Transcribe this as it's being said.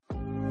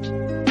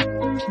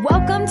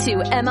Welcome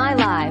to Am I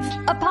Live,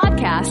 a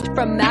podcast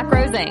from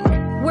Macros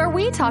Inc., where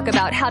we talk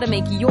about how to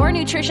make your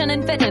nutrition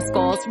and fitness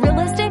goals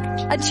realistic,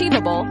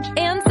 achievable,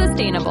 and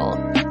sustainable.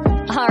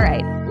 All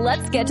right,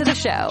 let's get to the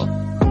show.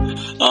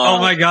 Oh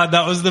my God,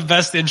 that was the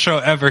best intro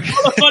ever.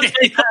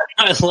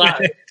 I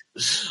laughed.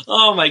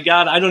 Oh my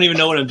God, I don't even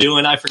know what I'm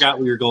doing. I forgot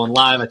we were going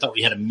live. I thought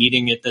we had a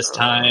meeting at this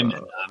time,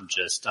 and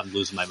I'm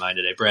losing my mind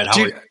today. Brad,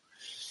 how are you?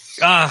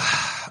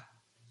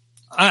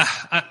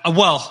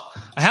 Well,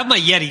 I have my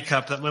Yeti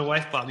cup that my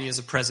wife bought me as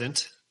a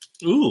present.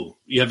 Ooh,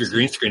 you have your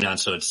green screen on,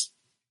 so it's...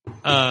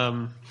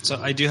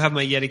 So I do have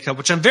my Yeti cup,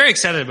 which I'm very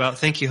excited about.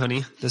 Thank you,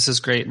 honey. This is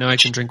great. Now I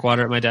can drink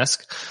water at my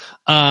desk.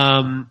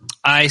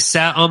 I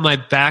sat on my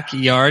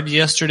backyard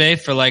yesterday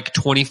for like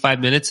 25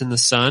 minutes in the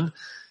sun,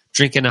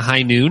 drinking a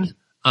high noon.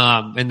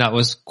 And that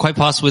was quite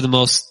possibly the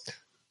most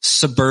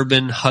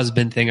suburban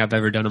husband thing I've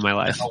ever done in my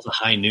life. How's a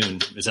high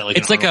noon? Is that like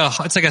it's like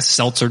a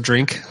seltzer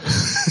drink?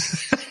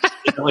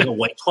 Is that like a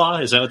White Claw?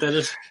 Is that what that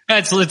is?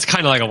 It's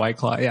kind of like a White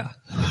Claw, yeah.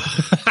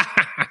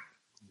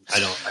 I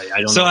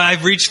don't So know.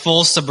 I've reached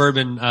full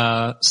suburban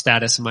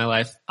status in my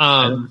life.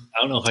 I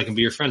don't know if I can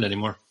be your friend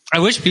anymore. I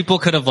wish people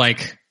could have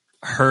like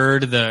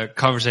heard the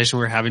conversation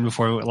we were having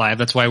before we went live.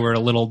 That's why we're a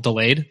little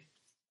delayed.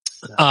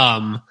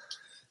 But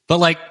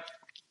like,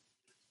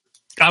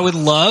 I would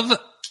love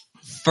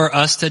for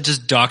us to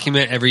just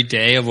document every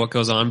day of what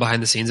goes on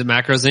behind the scenes at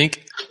Macros Inc.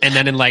 And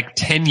then in like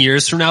 10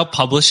 years from now,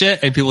 publish it,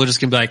 and people are just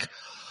gonna be like,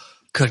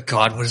 good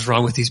God, what is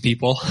wrong with these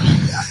people?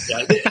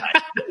 Yeah,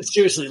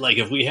 seriously, like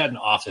if we had an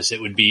office,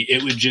 it would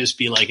just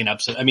be like an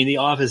episode. I mean, The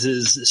Office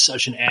is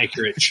such an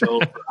accurate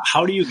show.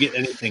 How do you get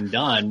anything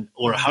done,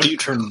 or how do you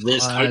turn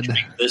this? How do you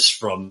make this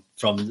from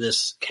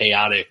this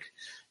chaotic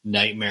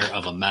nightmare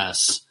of a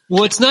mess?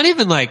 Well, it's not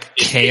even like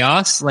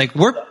chaos. Like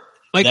we're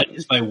like that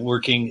is my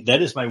work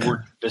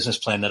business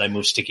plan that I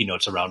move sticky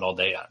notes around all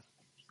day on.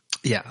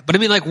 Yeah. But I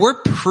mean, like,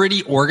 we're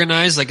pretty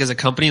organized, like, as a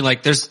company.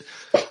 Like,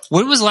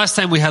 when was the last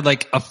time we had,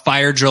 like, a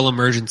fire drill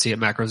emergency at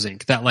Macros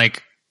Inc? That,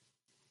 like,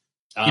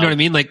 you know what I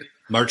mean? Like,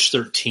 March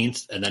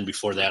 13th, and then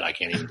before that, I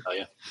can't even tell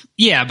you.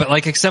 Yeah, but,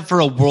 like, except for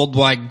a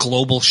worldwide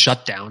global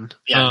shutdown.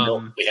 Yeah,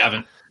 no, we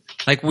haven't.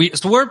 Like,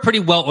 so we're a pretty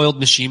well-oiled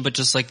machine, but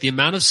just, like, the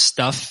amount of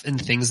stuff and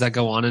things that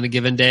go on in a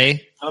given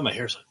day. Oh, my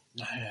hair's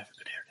I have a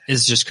good hair day.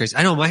 Is just crazy.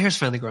 I know, my hair's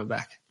finally growing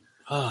back.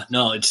 Oh,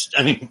 no,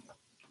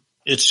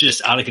 it's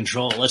just out of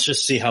control. Let's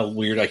just see how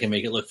weird I can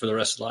make it look for the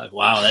rest of the live.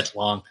 Wow, that's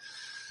long.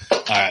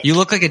 All right. You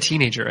look like a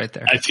teenager right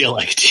there. I feel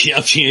like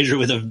a teenager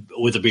with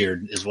a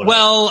beard is what.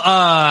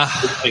 Well,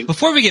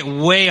 before we get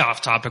way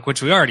off topic,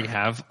 which we already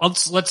have,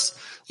 let's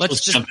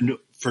just jump into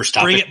first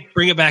topic.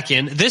 Bring it back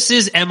in. This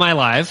is Am I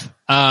Live?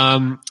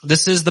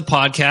 This is the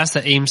podcast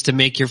that aims to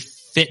make your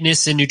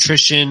fitness and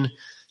nutrition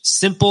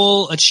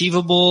simple,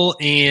 achievable,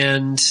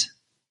 and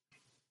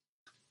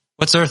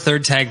what's our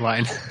third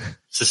tagline?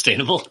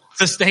 Sustainable.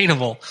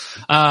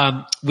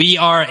 We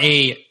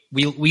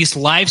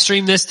live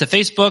stream this to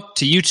Facebook,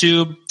 to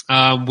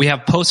YouTube. We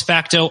have post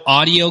facto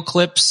audio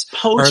clips.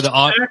 Post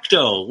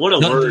facto. What a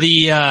word.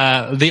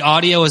 The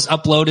audio is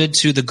uploaded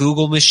to the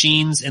Google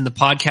machines and the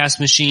podcast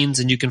machines,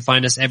 and you can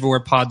find us everywhere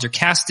pods are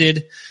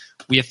casted.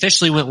 We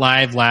officially went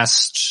live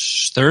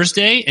last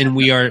Thursday, and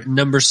we are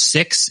number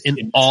 6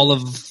 in all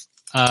of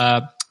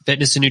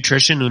fitness and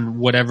nutrition and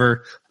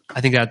whatever. I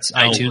think that's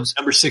iTunes.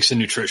 Number 6 in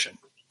nutrition.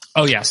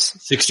 Oh, yes.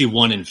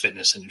 61 in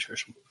fitness and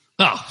nutrition.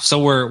 Oh,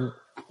 so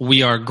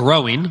we are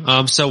growing.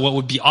 So what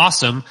would be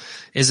awesome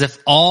is if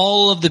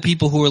all of the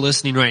people who are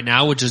listening right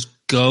now would just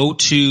go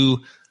to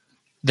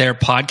their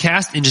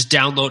podcast and just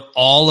download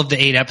all of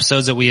the 8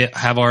 episodes that we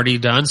have already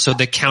done. So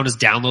they count as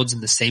downloads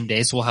in the same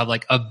day. So we'll have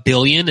like 1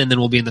 billion, and then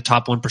we'll be in the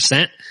top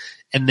 1%.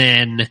 And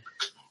then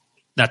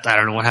I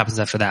don't know what happens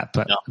after that,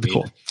 but it'd be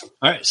cool.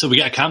 All right. So we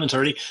got comments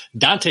already.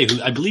 Dante,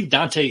 who I believe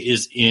Dante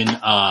is in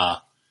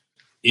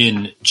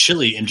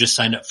Chile and just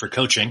signed up for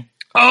coaching.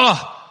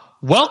 Oh,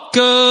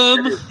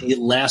 welcome. That is the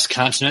last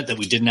continent that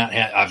we did not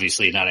have,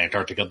 obviously not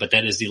Antarctica, but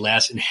that is the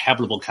last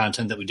inhabitable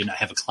continent that we did not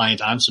have a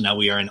client on. So now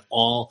we are in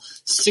all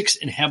 6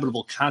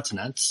 inhabitable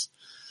continents.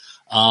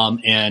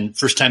 And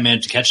first time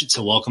managed to catch it.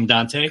 So welcome,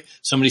 Dante.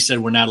 Somebody said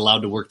we're not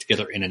allowed to work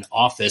together in an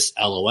office.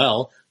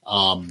 LOL.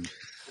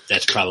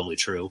 That's probably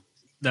true.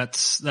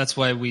 That's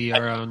why we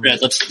are on. Brad,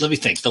 let me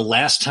think. The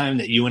last time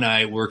that you and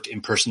I worked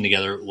in person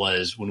together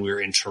was when we were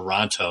in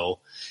Toronto,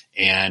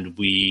 and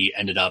we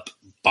ended up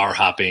bar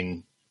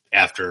hopping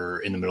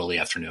in the middle of the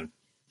afternoon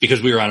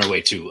because we were on our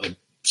way to a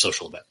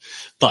social event.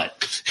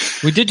 But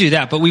we did do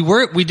that, but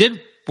we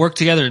did work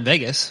together in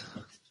Vegas.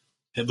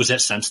 Was that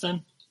since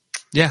then?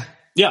 Yeah.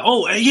 Yeah.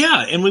 Oh,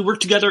 yeah. And we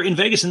worked together in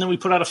Vegas, and then we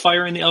put out a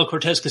fire in the El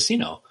Cortez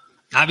Casino.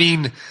 I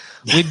mean,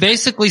 we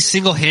basically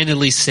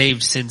single-handedly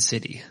saved Sin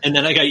City. And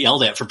then I got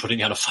yelled at for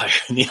putting out a fire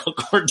in the El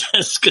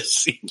Cortez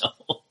Casino.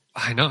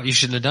 I know. You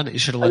shouldn't have done it. You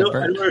should have let it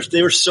burn.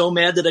 They were so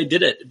mad that I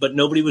did it, but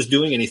nobody was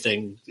doing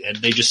anything. And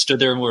they just stood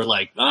there and were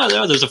like,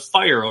 oh, there's a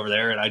fire over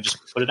there. And I just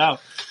put it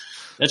out.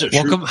 That's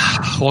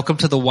Welcome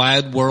to the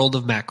wide world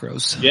of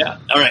macros. Yeah.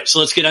 All right. So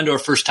let's get on to our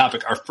first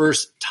topic. Our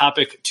first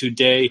topic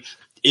today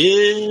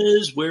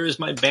where is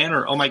my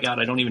banner? Oh my God,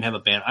 I don't even have a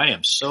banner. I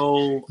am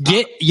so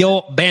Get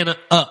your banner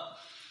up.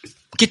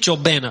 Get your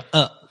banner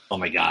up. Oh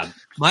my God.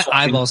 My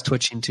eyeball's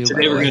twitching too.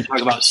 Today we're going to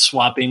talk about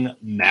swapping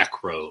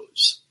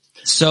macros.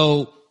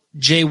 So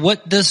Jay,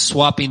 what does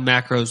swapping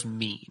macros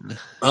mean?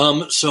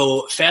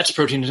 So fats,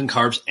 proteins, and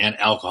carbs and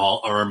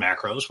alcohol are our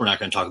macros. We're not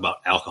going to talk about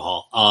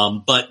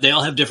alcohol. But they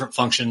all have different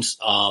functions.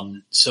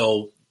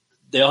 So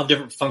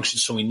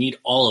we need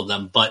all of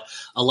them. But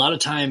a lot of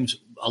times,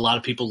 a lot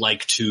of people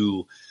like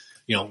to,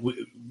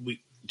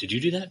 did you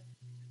do that?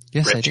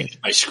 Yes, Brett I did. changed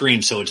my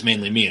screen, so it's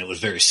mainly me, and it was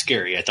very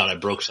scary. I thought I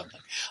broke something.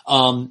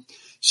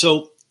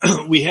 So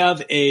we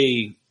have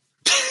a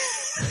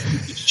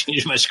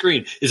change my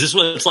screen. Is this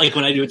what it's like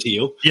when I do it to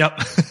you? Yep.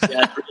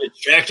 Yeah, it's pretty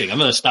distracting. I'm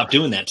going to stop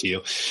doing that to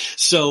you.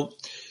 So,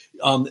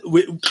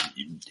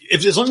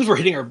 as long as we're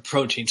hitting our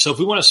protein, so if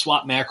we want to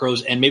swap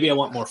macros and maybe I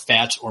want more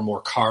fats or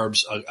more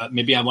carbs,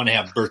 maybe I want to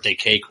have birthday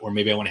cake or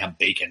maybe I want to have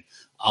bacon,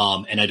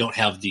 and I don't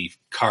have the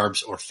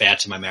carbs or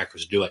fats in my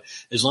macros to do it.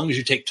 As long as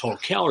you take total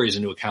calories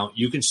into account,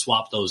 you can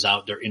swap those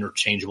out. They're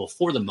interchangeable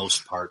for the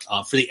most part,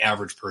 for the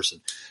average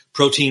person.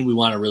 Protein, we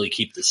want to really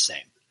keep the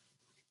same.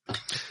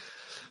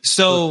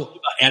 So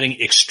adding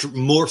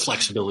more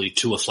flexibility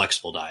to a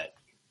flexible diet.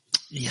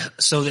 Yeah.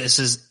 So this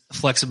is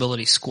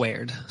flexibility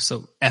squared.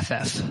 So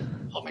FF.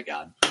 Oh my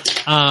God.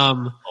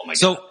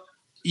 So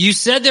you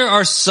said there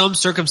are some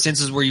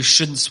circumstances where you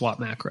shouldn't swap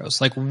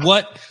macros. Like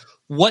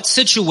what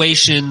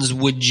situations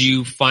would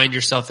you find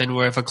yourself in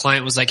where if a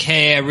client was like,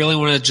 hey, I really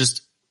want to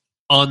just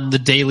on the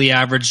daily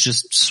average,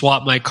 just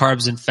swap my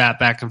carbs and fat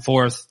back and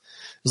forth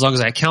as long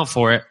as I account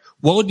for it.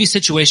 What would be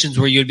situations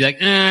where you'd be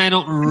like, I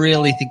don't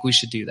really think we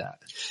should do that?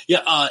 Yeah,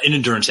 an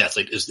endurance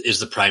athlete is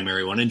the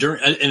primary one. And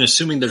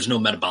assuming there's no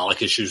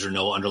metabolic issues or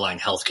no underlying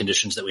health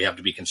conditions that we have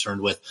to be concerned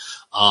with,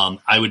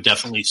 I would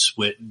definitely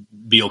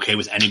be okay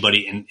with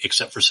anybody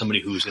except for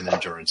somebody who's an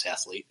endurance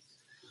athlete.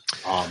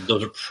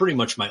 Those are pretty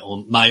much my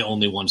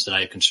only ones that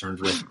I have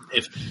concerns with.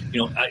 If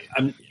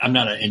I'm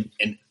not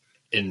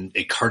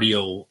a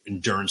cardio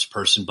endurance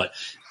person, but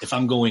if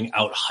I'm going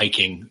out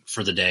hiking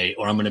for the day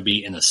or I'm going to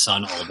be in the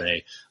sun all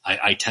day,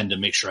 I tend to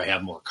make sure I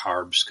have more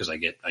carbs because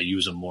I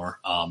use them more.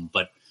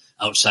 But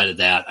outside of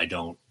that, I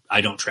don't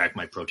track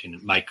my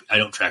protein. I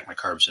don't track my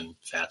carbs and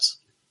fats.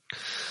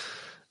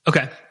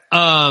 Okay.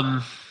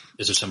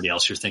 Is there somebody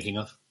else you're thinking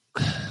of?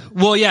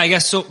 Well, yeah, I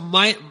guess so.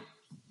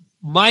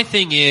 My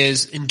thing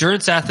is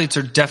endurance athletes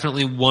are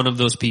definitely one of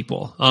those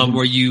people,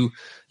 where you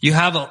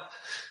have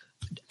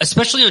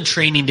especially on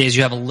training days,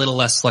 you have a little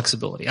less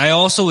flexibility. I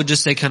also would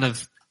just say kind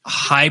of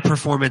high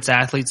performance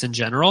athletes in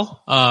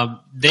general.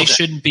 They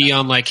shouldn't be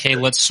on like, hey,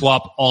 let's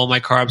swap all my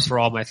carbs for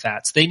all my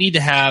fats. They need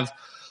to have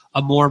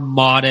a more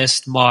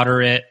modest,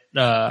 moderate,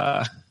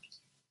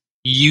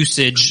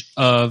 usage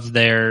of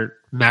their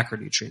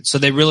macronutrients. So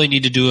they really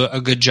need to do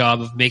a good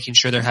job of making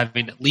sure they're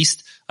having at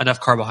least enough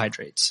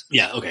carbohydrates.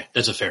 Yeah. Okay.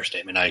 That's a fair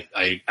statement. I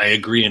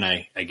agree. And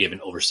I gave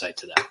an oversight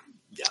to that.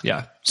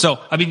 Yeah. So,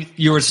 I mean,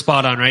 you were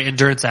spot on, right?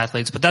 Endurance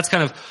athletes, but that's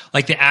kind of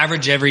like the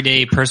average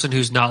everyday person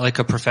who's not like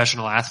a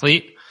professional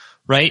athlete,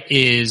 right?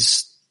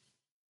 Is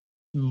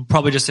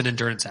probably just an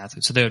endurance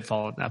athlete. So they would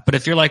fall in that. But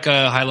if you're like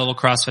a high level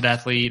CrossFit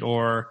athlete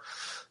or,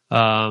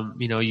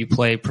 you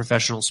play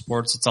professional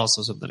sports, it's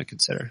also something to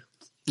consider.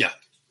 Yeah.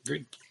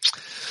 Agreed.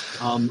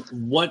 Brad,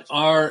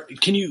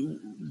 can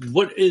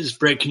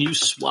you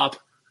swap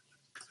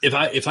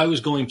if I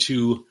was going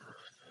to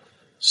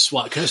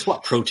can I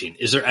swap protein?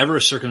 Is there ever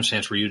a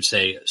circumstance where you'd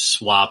say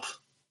swap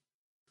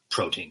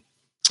protein?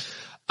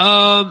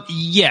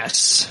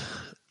 Yes.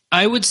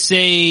 I would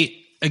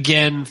say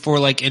again for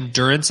like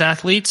endurance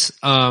athletes,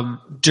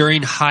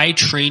 during high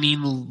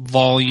training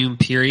volume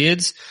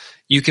periods,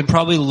 you can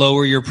probably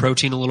lower your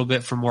protein a little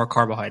bit for more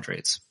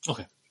carbohydrates.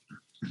 Okay.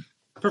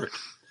 Perfect.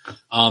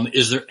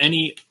 Is there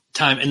any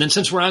time, and then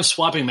since we're on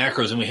swapping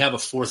macros and we have a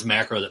fourth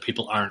macro that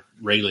people aren't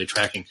regularly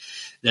tracking,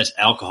 that's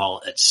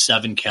alcohol at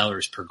 7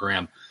 calories per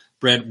gram.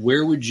 Brad,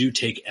 where would you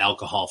take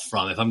alcohol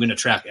from? If I'm going to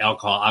track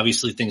alcohol,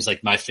 obviously things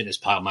like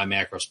MyFitnessPal, My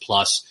Macros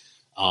Plus,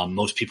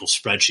 most people's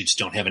spreadsheets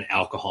don't have an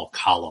alcohol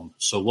column.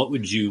 So where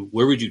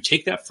would you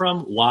take that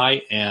from?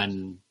 Why?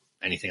 And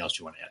anything else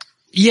you want to add?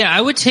 Yeah,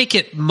 I would take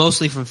it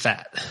mostly from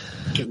fat.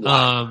 Okay,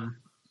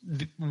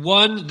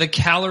 the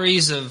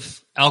calories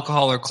of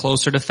alcohol are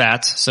closer to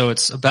fats, so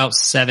it's about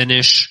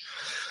 7-ish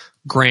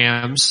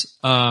grams.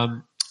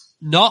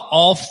 Not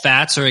all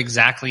fats are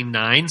exactly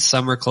 9.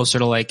 Some are closer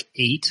to like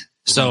 8.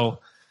 So,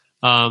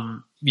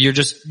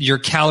 you're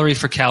calorie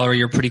for calorie,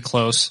 you're pretty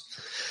close.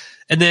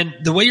 And then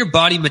the way your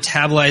body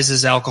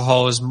metabolizes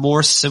alcohol is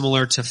more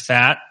similar to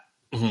fat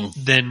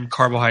than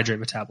carbohydrate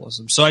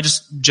metabolism. So I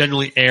just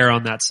generally err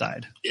on that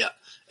side. Yeah.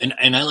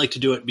 And I like to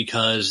do it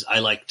because I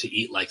like to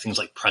eat like things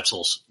like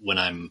pretzels when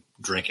I'm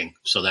drinking.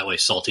 So that way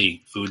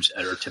salty foods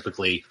are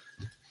typically,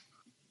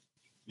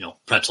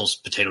 pretzels,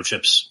 potato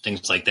chips,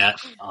 things like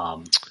that.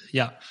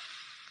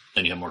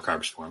 Then you have more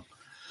carbs for them.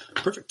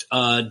 Perfect.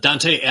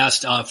 Dante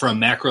asked for a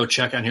macro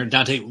check on here.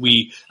 Dante,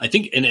 I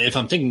think, and if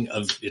I'm thinking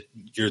of it,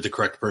 you're the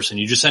correct person.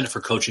 You just send it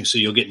for coaching, so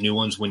you'll get new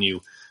ones when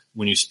you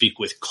when you speak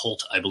with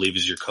Colt, I believe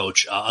is your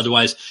coach.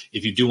 Otherwise,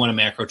 if you do want a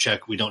macro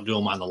check, we don't do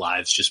them on the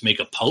lives. Just make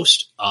a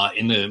post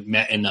in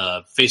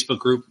the Facebook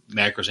group,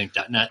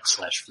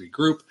 macrosinc.net/free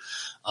group,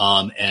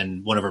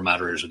 and one of our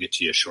moderators will get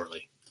to you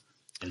shortly.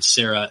 And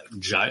Sarah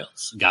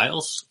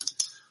Giles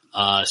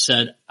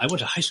said, I went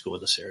to high school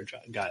with a Sarah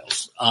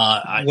Giles.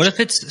 What if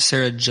it's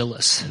Sarah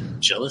Gillis?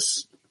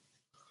 Gillis?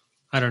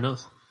 I don't know.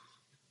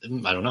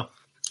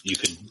 You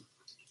could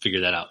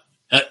figure that out.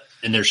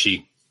 And there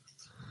she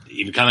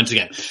even comments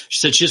again. She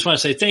said she just want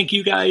to say thank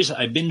you guys.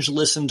 I binge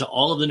listened to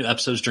all of the new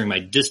episodes during my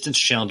distance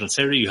challenge on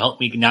Saturday. You helped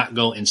me not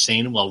go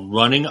insane while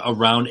running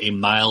around a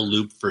mile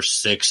loop for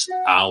 6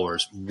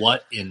 hours.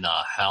 What in the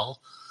hell?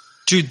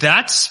 Dude,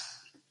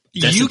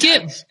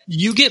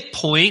 you get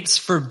points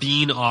for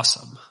being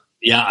awesome.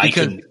 Yeah,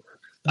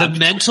 the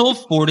mental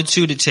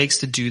fortitude it takes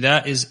to do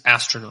that is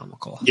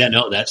astronomical. Yeah,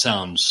 no, that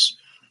sounds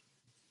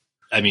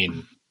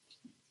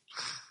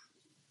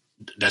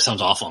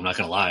awful. I'm not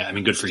going to lie. I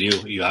mean, good for you.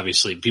 You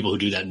obviously, people who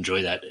do that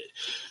enjoy that.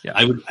 Yeah.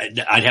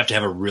 I'd have to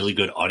have a really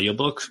good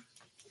audiobook.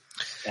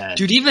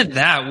 Dude, even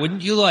that,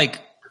 wouldn't you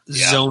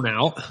zone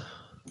out?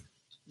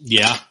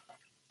 Yeah.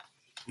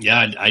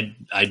 Yeah,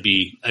 I'd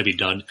be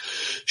done.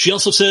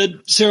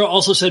 Sarah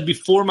also said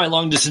before my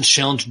long distance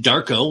challenge,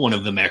 Darko, one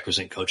of the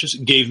MacroZinc coaches,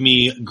 gave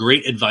me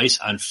great advice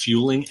on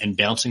fueling and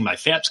balancing my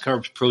fats,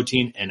 carbs,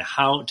 protein, and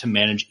how to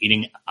manage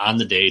eating on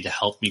the day to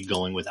help me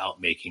going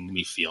without making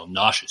me feel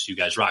nauseous. You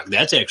guys rock.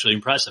 That's actually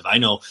impressive. I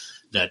know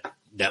that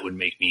would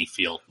make me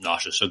feel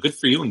nauseous. So good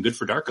for you and good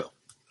for Darko.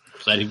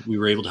 Glad we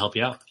were able to help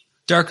you out.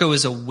 Darko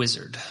is a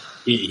wizard.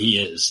 He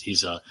is.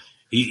 He's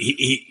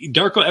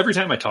Darko, every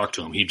time I talk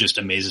to him, he just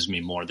amazes me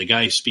more. The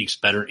guy speaks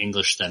better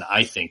English than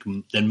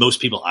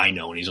most people I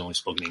know, and he's only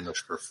spoken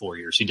English for 4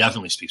 years. He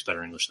definitely speaks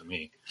better English than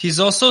me.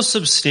 He's also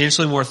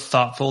substantially more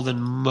thoughtful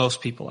than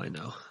most people I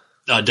know.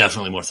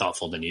 Definitely more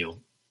thoughtful than you.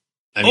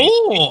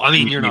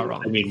 You're not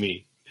wrong.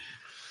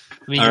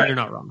 You're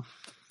not wrong.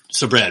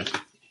 So, Brad,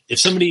 if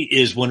somebody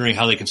is wondering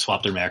how they can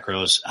swap their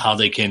macros, how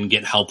they can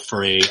get help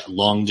for a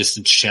long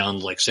distance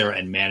challenge like Sarah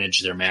and manage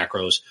their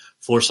macros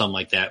for something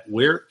like that,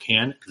 where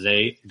can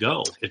they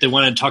go? If they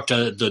want to talk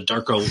to the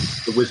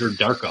wizard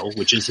Darko,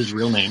 which is his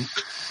real name,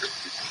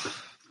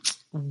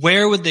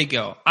 where would they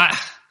go?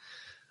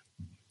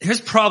 Here's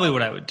probably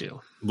what I would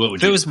do. What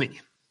would if it was me?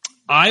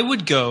 I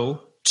would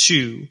go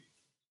to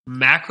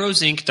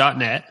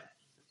macrosinc.net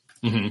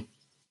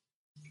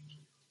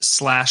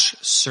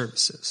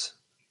 /services.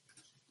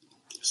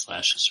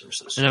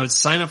 And I would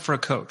sign up for a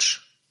coach.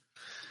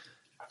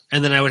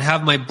 And then I would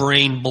have my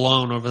brain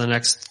blown over the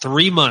next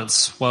 3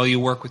 months while you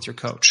work with your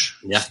coach.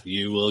 Yeah,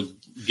 you will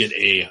get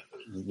a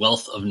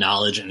wealth of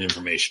knowledge and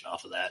information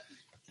off of that.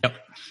 Yep.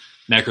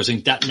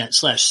 Macrosinc.net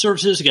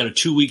 /services. You got a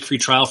 2-week free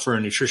trial for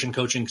a nutrition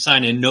coaching.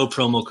 Sign in, no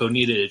promo code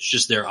needed. It's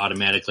just there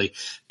automatically.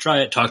 Try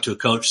it, talk to a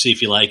coach, see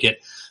if you like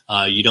it.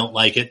 You don't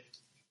like it,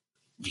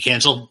 you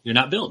cancel, you're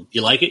not billed.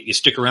 You like it, you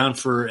stick around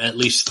for at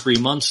least 3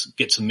 months,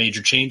 get some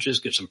major changes,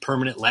 get some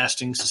permanent,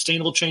 lasting,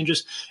 sustainable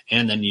changes,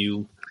 and then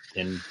you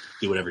can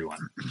do whatever you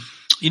want.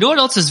 You know what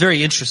else is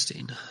very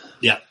interesting?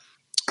 Yeah.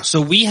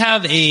 So we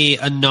have a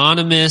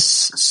anonymous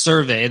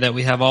survey that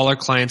we have all our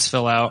clients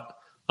fill out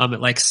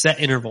at set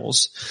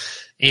intervals,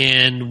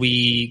 and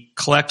we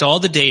collect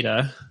all the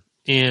data.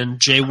 And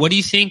Jay, what do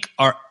you think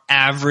our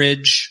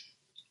average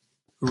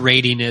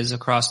rating is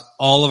across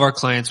all of our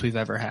clients we've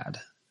ever had?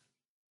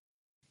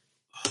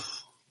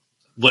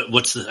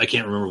 I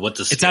can't remember what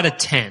the scale. It's out of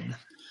 10.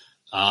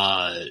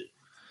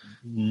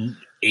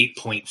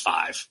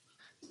 8.5.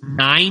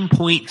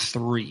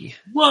 9.3.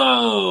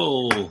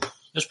 Whoa.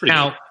 That's pretty good.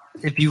 Now,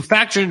 if you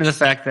factor into the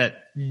fact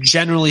that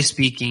generally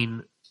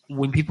speaking,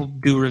 when people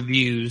do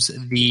reviews,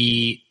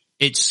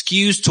 it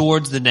skews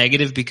towards the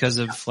negative because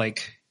of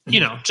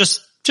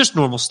just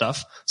normal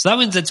stuff. So that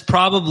means it's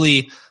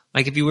probably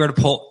if you were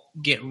to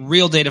get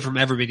real data from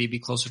everybody, it'd be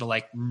closer to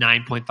 9.5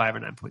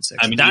 or 9.6.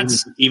 I mean,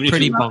 that's even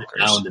pretty if you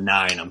bonkers. Down to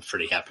 9, I'm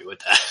pretty happy with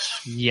that.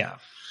 Yeah.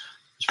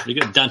 It's pretty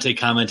good. Dante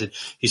commented,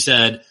 he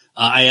said,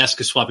 I asked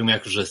if swapping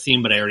macros was a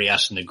theme, but I already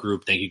asked in the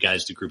group. Thank you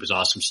guys. The group is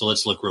awesome. So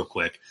let's look real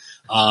quick.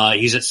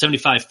 He's at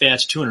 75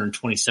 fats,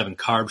 227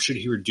 carbs. Should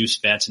he reduce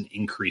fats and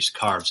increase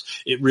carbs?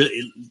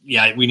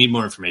 We need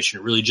more information.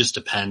 It really just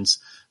depends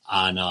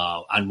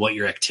on what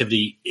your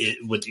activity is,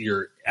 what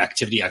your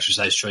activity,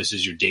 exercise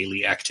choices, your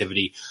daily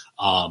activity,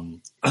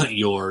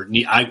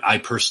 I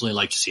personally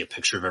like to see a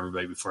picture of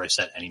everybody before I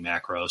set any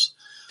macros.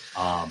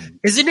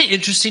 Isn't it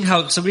interesting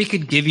how somebody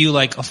could give you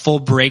a full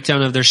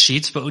breakdown of their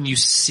sheets, but when you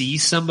see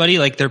somebody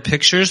their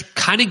pictures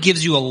kind of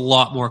gives you a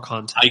lot more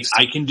context?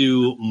 I can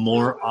do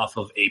more off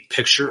of a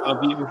picture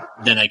of you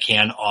than I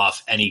can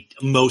off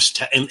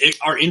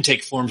our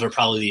intake forms are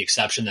probably the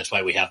exception. That's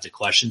why we have the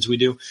questions we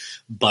do,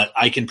 but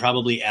I can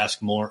probably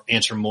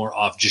answer more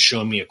off just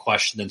showing me a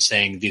question than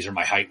saying these are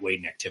my height, weight,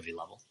 and activity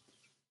level.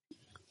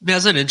 Yeah,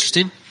 isn't that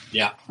interesting?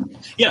 Yeah.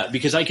 Yeah,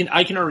 because I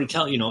can already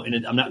tell,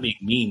 and I'm not being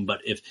mean,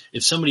 but if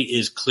somebody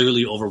is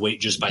clearly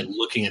overweight just by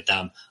looking at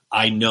them,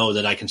 I know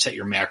that I can set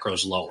your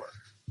macros lower.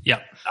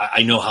 Yeah.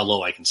 I know how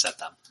low I can set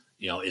them.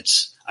 I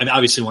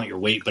obviously want your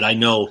weight, but I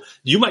know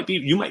you might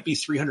be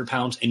 300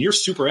 pounds and you're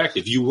super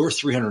active. You were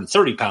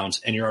 330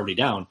 pounds and you're already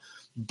down,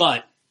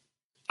 but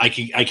I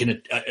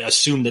can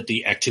assume that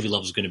the activity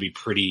level is going to be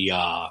pretty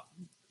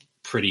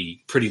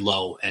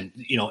low, and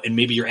and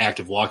maybe you're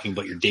active walking,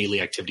 but your daily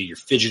activity, you're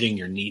fidgeting,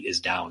 your NEAT is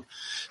down.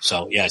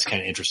 So yeah, it's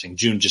kind of interesting.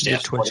 June just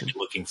asked what you're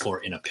looking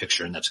for in a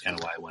picture, and that's kind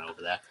of why I went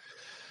over that.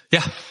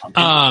 Yeah.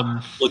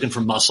 Looking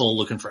for muscle,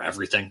 looking for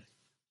everything.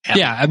 Happy.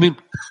 Yeah. I mean,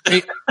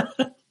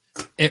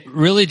 it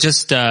really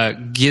just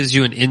gives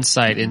you an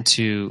insight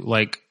into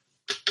like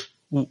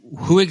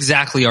who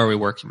exactly are we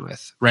working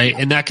with, right?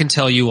 And that can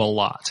tell you a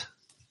lot.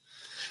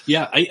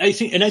 Yeah, I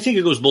think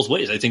it goes both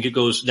ways. I think it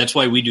goes. That's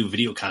why we do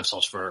video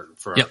consults for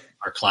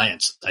our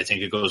clients. I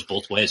think it goes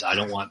both ways. I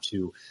don't want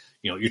to,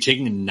 you're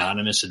taking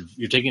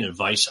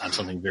advice on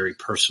something very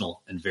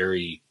personal and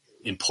very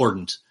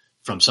important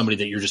from somebody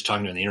that you're just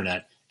talking to on the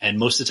internet. And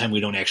most of the time we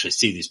don't actually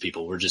see these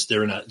people.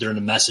 They're in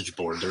a message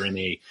board.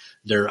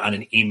 They're on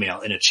an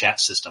email, in a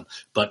chat system.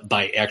 But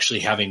by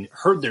actually having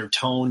heard their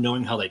tone,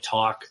 knowing how they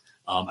talk,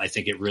 I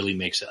think it really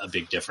makes a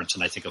big difference.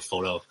 And I think a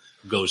photo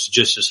goes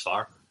just as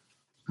far.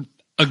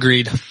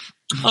 Agreed.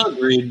 All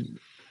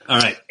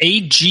right.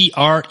 AGREED.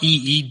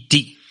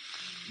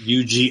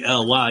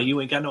 UGLY.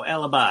 You ain't got no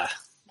alibi.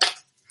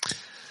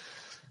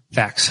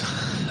 Facts.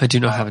 I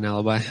do not have an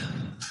alibi.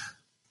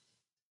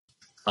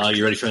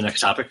 You ready for the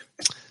next topic?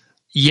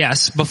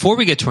 Yes. Before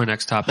we get to our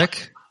next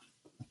topic,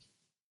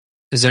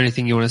 is there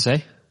anything you want to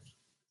say?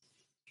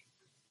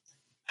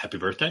 Happy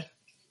birthday.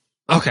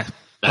 Okay.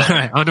 All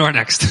right. On to our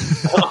next.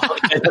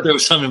 I thought there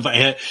was something.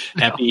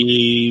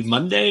 Happy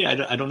Monday. I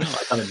don't know. I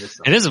thought I missed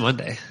something. It is a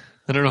Monday.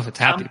 I don't know if it's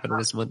happy, but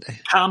it is Monday.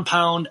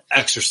 Compound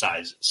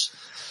exercises.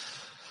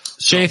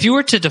 Jay, if you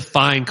were to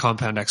define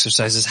compound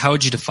exercises, how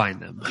would you define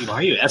them? Why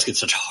are you asking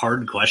such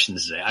hard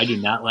questions today? I do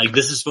not like.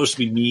 This is supposed to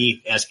be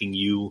me asking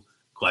you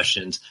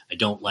questions. I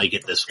don't like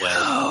it this way.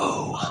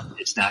 Oh.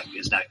 It's not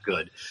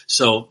good.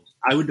 So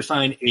I would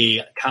define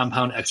a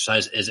compound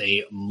exercise as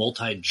a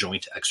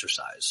multi-joint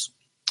exercise.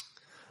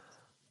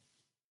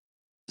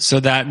 So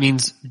that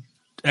means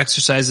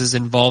exercises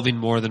involving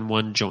more than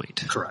one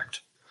joint.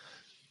 Correct.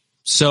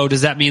 So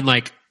does that mean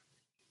like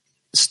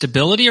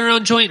stability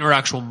around joint or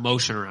actual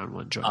motion around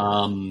one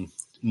joint?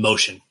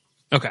 Motion.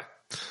 Okay.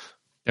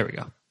 There we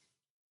go.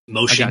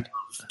 Motion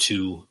of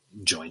two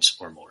joints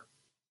or more.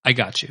 I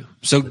got you.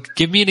 So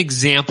give me an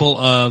example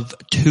of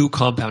two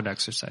compound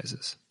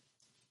exercises.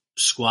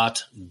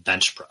 Squat,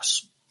 bench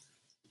press.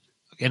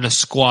 In a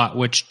squat,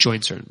 which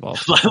joints are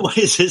involved? What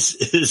is this?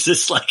 Is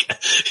this like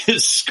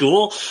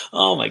school?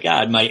 Oh my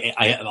God. My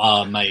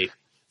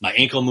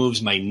ankle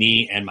moves, my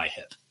knee and my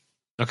hip.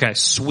 Okay,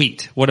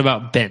 sweet. What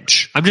about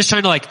bench? I'm just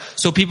trying to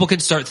so people can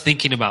start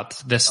thinking about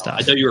this stuff.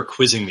 I thought you were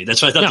quizzing me.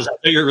 That's why I thought. I thought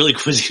you were really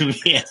quizzing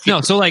me.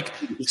 No, so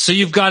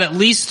you've got at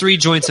least 3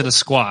 joints in a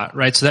squat,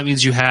 right? So that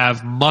means you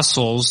have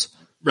muscles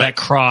that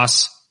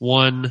cross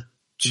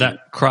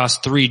cross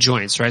 3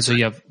 joints, right? So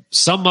you have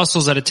some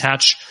muscles that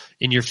attach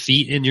in your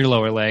feet and your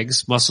lower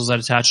legs, muscles that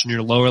attach in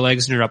your lower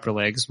legs and your upper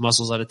legs,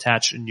 muscles that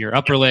attach in your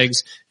upper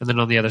legs, and then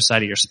on the other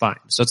side of your spine.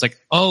 So it's like,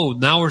 oh,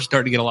 now we're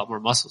starting to get a lot more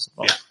muscles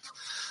involved.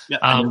 Yeah.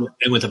 And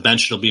with a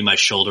bench, it'll be my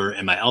shoulder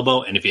and my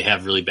elbow. And if you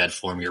have really bad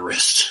form, your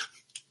wrist.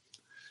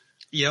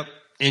 Yep.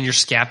 And your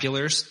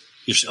scapulars.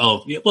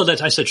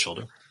 I said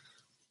shoulder.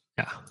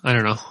 Yeah. I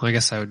don't know. I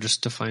guess I would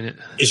just define it.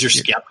 Is your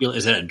scapula,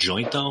 is that a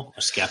joint though?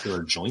 A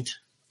scapular joint?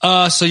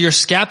 So your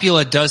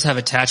scapula does have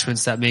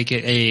attachments that make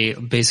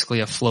it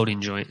basically a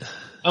floating joint.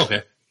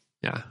 Okay.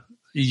 Yeah.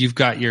 You've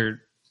got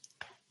your,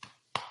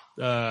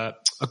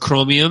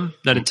 acromium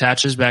that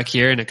attaches back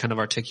here and it kind of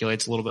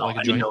articulates a little bit like a joint.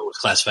 I didn't know it was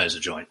classified as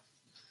a joint.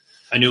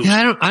 I knew.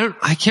 Yeah,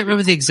 I can't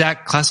remember the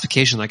exact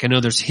classification. Like I know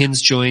there's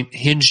hinge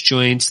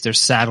joints, there's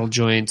saddle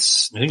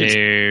joints,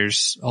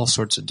 there's all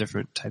sorts of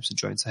different types of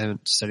joints. I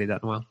haven't studied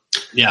that in a while.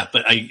 Yeah,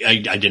 but I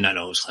did not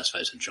know it was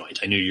classified as a joint.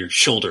 I knew your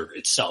shoulder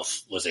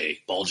itself was a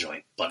ball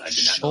joint, but I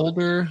did not know.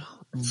 Shoulder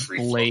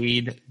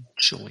blade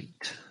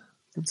joint.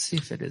 Let's see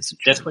if it is.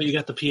 That's why you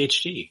got the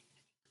PhD.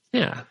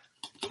 Yeah.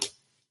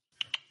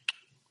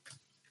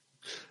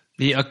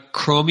 The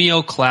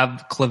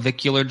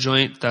acromioclavicular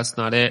joint, that's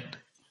not it.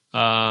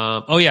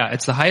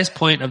 It's the highest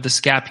point of the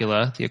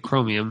scapula. The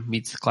acromion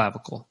meets the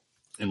clavicle.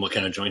 And what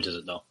kind of joint is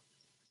it though?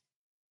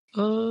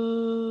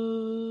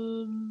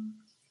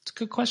 It's a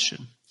good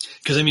question.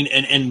 Because I mean,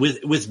 and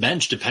with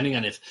bench, depending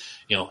on if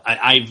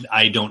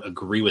I don't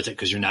agree with it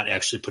because you're not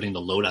actually putting the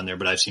load on there.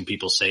 But I've seen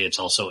people say it's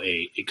also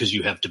because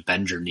you have to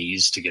bend your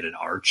knees to get an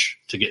arch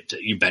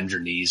you bend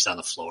your knees on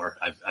the floor.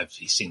 I've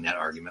seen that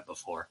argument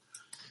before.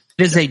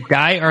 It is a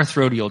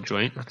diarthrodial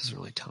joint. That doesn't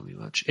really tell me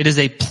much. It is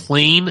a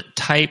plane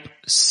type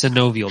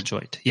synovial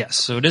joint. Yes.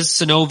 So it is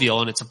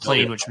synovial and it's a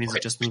plane, which means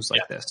it just moves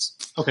like this.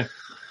 Okay.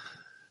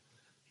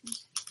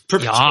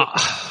 Perfect. Yeah.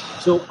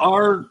 So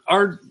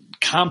our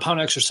compound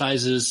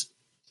exercises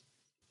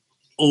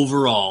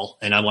overall,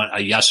 and I want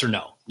a yes or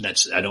no.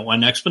 I don't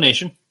want an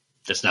explanation.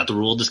 That's not the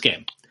rule of this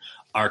game.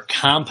 Are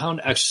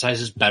compound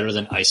exercises better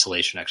than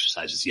isolation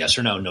exercises? Yes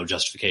or no? No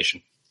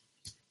justification.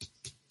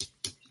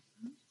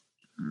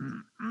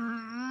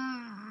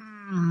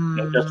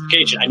 no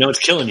justification. I know it's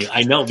killing you.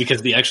 I know,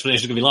 because the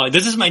explanation is going to be long.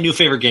 This is my new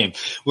favorite game.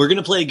 We're going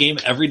to play a game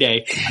every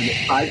day. I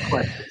get 5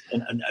 questions,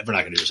 and we're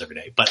not going to do this every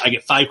day, but I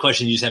get 5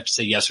 questions. You just have to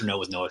say yes or no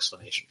with no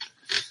explanation.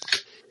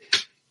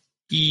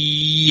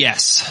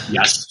 Yes.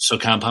 Yes. So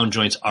compound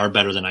joints are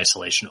better than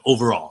isolation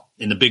overall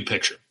in the big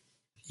picture.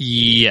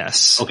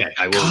 Yes. Okay.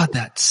 I will. God,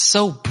 that's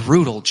so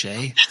brutal,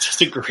 Jay. It's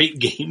just a great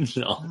game,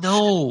 though.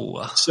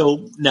 No.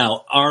 So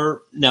now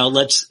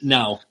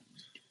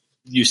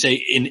you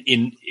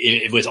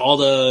say with all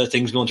the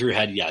things going through your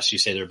head, yes, you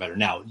say they're better.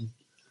 Now,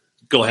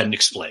 go ahead and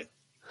explain.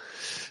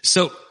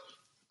 So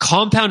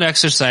compound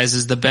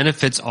exercises, the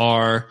benefits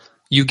are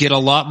you get a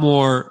lot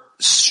more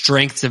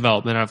strength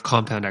development out of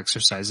compound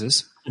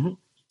exercises.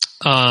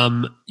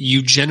 Mm-hmm.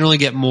 You generally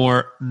get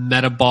more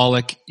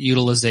metabolic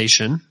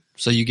utilization.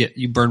 So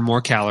you burn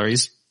more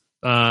calories.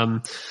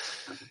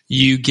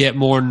 You get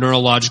more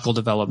neurological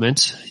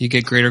development. You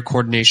get greater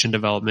coordination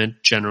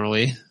development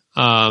generally.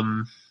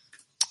 And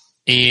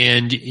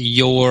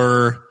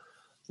your,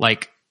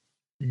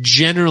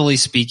 generally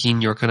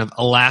speaking, your kind of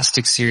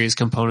elastic series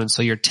components,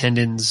 so your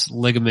tendons,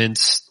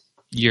 ligaments,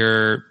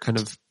 your kind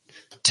of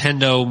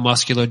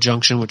tendomuscular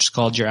junction, which is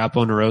called your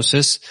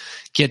aponeurosis,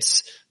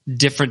 gets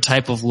different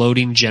type of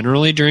loading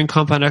generally during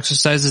compound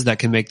exercises that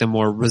can make them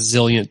more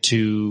resilient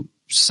to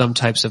some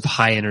types of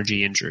high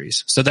energy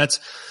injuries. So that's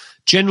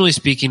generally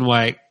speaking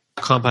why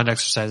compound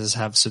exercises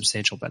have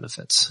substantial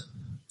benefits.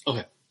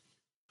 Okay.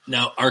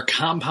 Now, are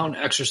compound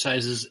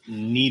exercises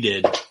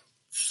needed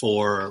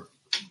for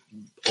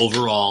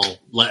overall,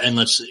 and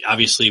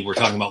obviously we're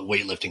talking about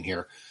weightlifting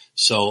here.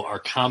 So are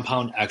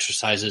compound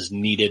exercises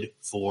needed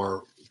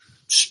for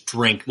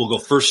strength? We'll go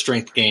first,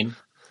 strength gain.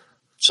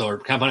 So are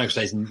compound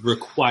exercises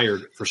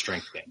required for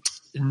strength gain?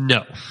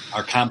 No.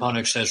 Are compound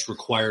exercises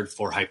required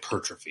for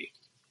hypertrophy?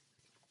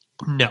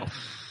 No.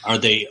 Are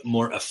they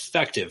more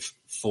effective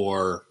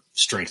for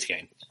strength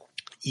gain?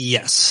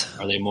 Yes.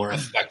 Are they more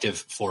effective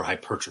for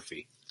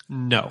hypertrophy?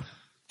 No.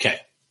 Okay.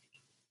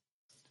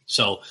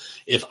 So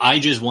if I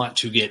just want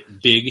to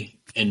get big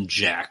and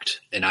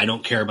jacked and I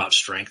don't care about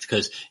strength,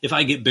 because if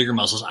I get bigger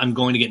muscles, I'm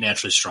going to get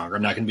naturally stronger.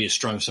 I'm not going to be as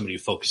strong as somebody who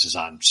focuses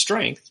on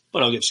strength,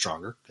 but I'll get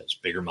stronger because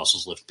bigger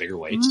muscles lift bigger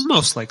weights.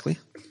 Most likely.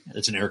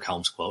 That's an Eric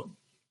Helms quote.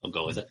 I'll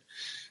go with it.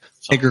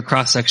 So, bigger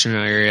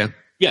cross-sectional area.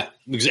 Yeah.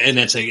 And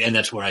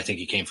that's where I think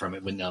he came from,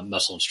 it with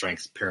muscle and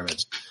strength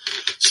pyramids.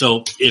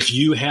 So if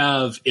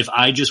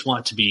I just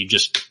want to be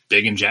just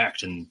big and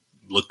jacked and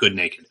look good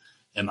naked,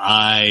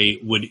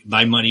 would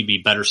my money be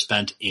better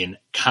spent in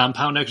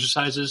compound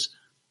exercises,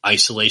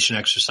 isolation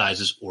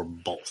exercises, or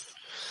both?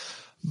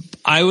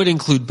 I would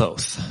include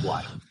both.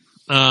 Why?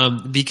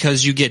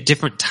 Because you get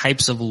different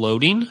types of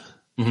loading,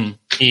 mm-hmm.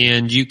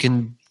 and you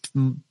can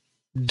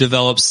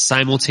develop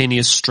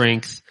simultaneous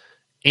strength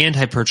and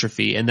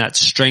hypertrophy, and that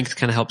strength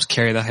kind of helps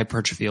carry the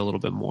hypertrophy a little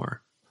bit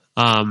more.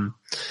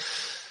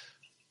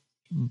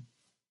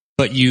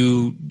 But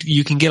you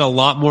can get a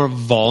lot more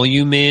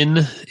volume in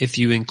if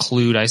you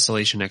include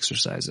isolation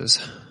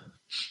exercises.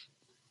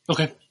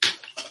 Okay.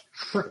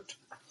 Perfect.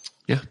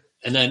 Yeah.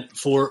 And then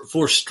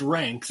for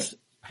strength,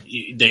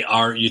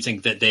 you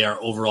think that they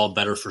are overall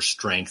better for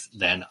strength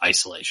than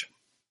isolation?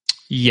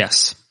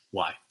 Yes.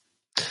 Why?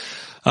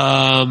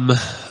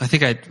 I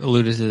think I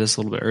alluded to this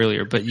a little bit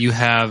earlier, but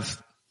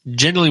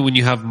generally when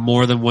you have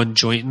more than one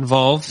joint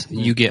involved, mm-hmm.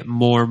 you get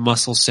more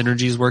muscle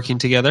synergies working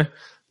together.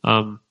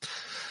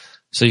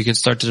 So you can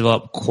start to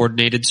develop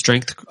coordinated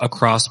strength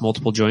across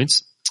multiple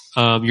joints.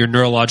 Your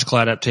neurological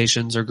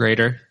adaptations are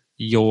greater.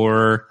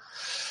 Your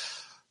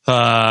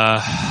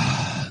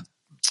kind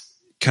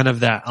of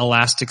that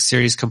elastic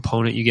series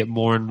component you get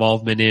more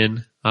involvement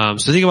in.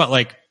 So think about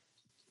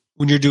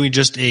when you're doing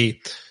just a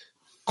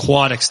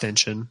quad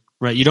extension,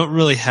 right? You don't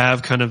really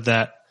have kind of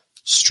that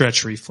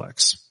stretch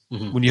reflex.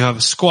 Mm-hmm. When you have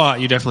a squat,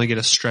 you definitely get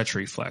a stretch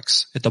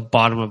reflex at the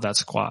bottom of that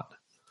squat.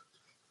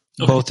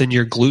 Okay. Both in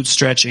your glute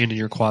stretch and in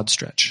your quad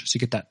stretch. So you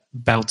get that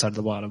bounce out of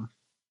the bottom.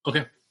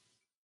 Okay.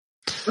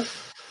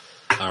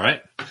 All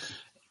right.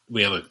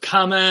 We have a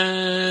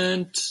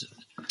comment.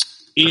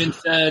 Ian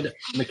said,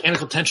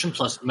 mechanical tension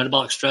plus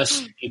metabolic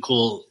stress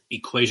equal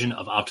equation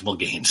of optimal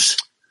gains.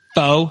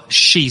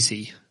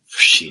 Sheezy.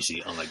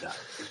 Sheezy. Oh my God.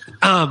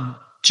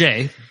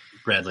 Jay.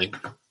 Bradley.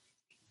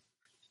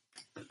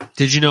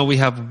 Did you know we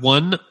have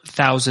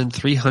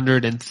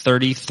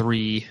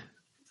 1,333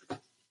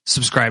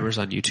 subscribers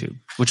on YouTube,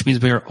 which means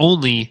we are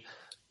only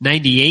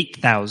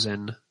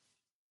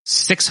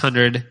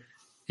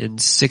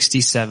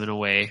 98,667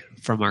 away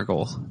from our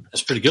goal.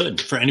 That's pretty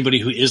good. For anybody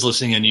who is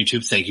listening on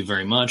YouTube, thank you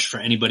very much. For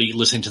anybody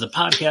listening to the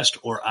podcast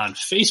or on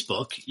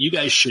Facebook, you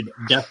guys should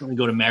definitely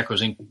go to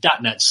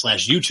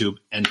macrosinc.net/YouTube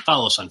and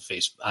follow us on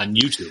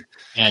YouTube.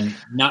 And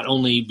not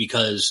only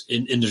because,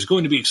 and there's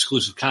going to be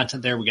exclusive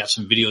content there. We got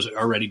some videos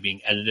already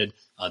being edited.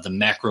 The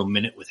Macro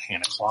Minute with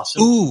Hannah Clausen.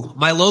 Ooh,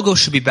 my logo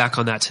should be back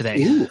on that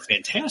today. Ooh,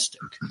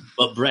 fantastic.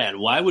 But Brad,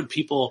 why would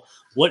people,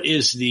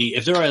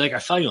 if they're I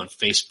follow you on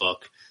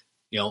Facebook,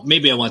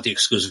 maybe I want the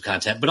exclusive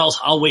content, but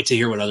I'll wait to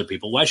hear what other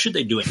people, why should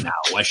they do it now?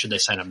 Why should they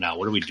sign up now?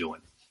 What are we doing?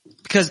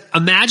 Because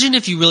imagine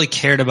if you really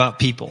cared about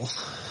people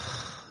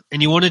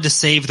and you wanted to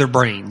save their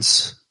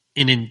brains,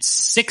 and in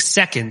 6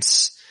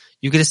 seconds,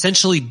 you could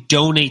essentially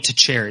donate to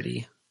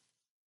charity.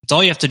 That's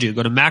all you have to do.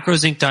 Go to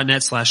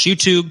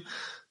macrosinc.net/YouTube,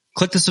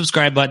 click the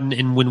subscribe button,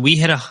 and when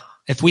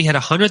if we hit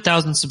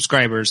 100,000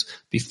 subscribers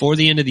before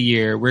the end of the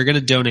year, we're going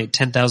to donate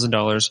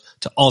 $10,000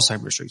 to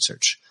Alzheimer's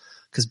research.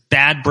 Because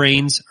bad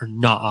brains are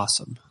not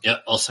awesome. Yeah,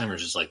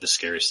 Alzheimer's is like the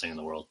scariest thing in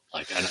the world.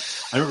 Like,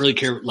 I don't really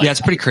care. Like, yeah,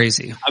 it's pretty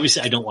crazy.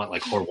 Obviously, I don't want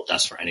like horrible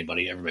deaths for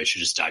anybody. Everybody should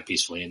just die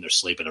peacefully in their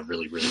sleep at a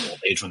really, really old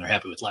age when they're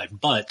happy with life.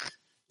 But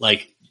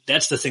like,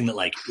 that's the thing that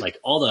like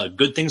all the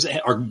good things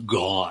are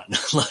gone.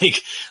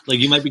 like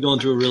you might be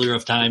going through a really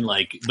rough time,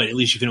 but at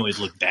least you can always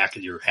look back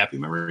at your happy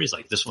memories.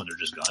 Like this one, they're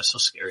just gone. It's so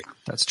scary.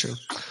 That's true.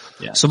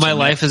 Yeah. So my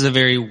life is a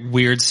very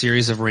weird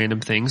series of random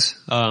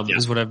things,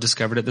 is what I've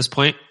discovered at this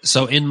point.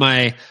 So in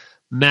my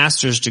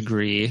master's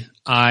degree,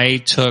 I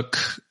took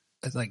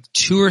like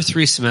 2 or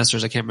 3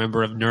 semesters, I can't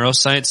remember, of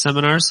neuroscience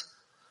seminars.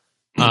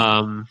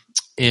 And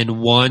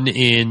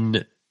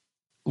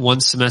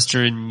one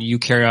semester in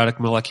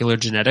eukaryotic molecular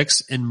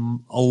genetics,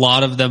 and a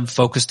lot of them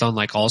focused on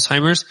like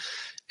Alzheimer's.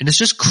 And it's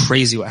just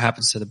crazy what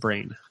happens to the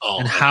brain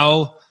and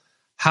how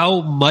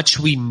much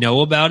we know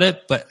about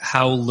it, but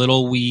how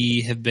little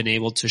we have been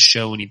able to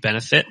show any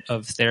benefit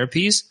of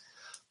therapies.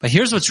 But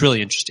here's what's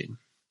really interesting.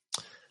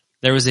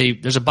 There's a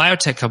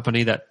biotech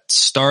company that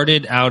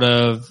started out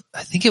of,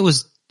 I think it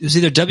was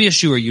either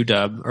WSU or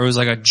UW, or it was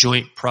like a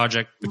joint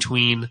project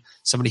between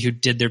somebody who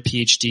did their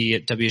PhD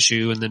at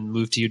WSU and then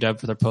moved to UW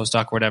for their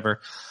postdoc or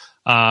whatever.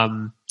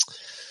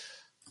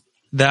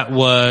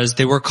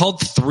 They were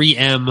called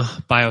 3M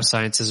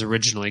Biosciences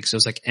originally, because it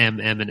was like M,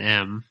 and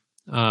M,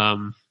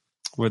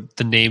 were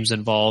the names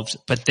involved.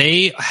 But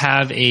they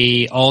have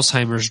a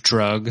Alzheimer's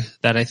drug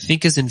that I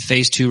think is in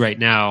phase 2 right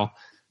now,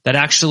 that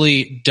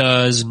actually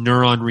does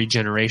neuron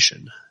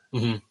regeneration.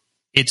 Mm-hmm.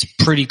 It's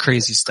pretty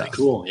crazy stuff.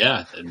 Pretty cool.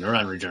 Yeah. The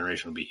neuron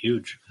regeneration would be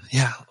huge.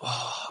 Yeah.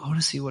 Oh, I want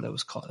to see what it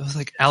was called. It was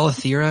like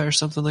Alethera or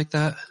something like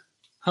that.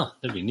 Huh.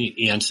 That'd be neat.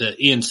 Ian said,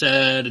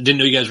 didn't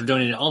know you guys were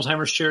donating to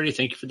Alzheimer's charity.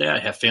 Thank you for that. I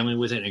have family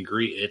with it and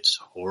agree. It's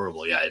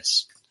horrible. Yeah.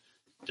 It's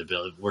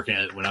working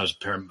at it when I was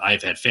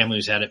I've had family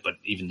who's had it, but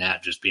even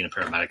that, just being a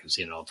paramedic and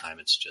seeing it all the time,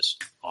 it's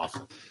just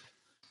awful.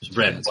 So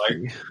Brad,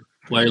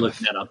 while you're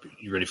looking that up,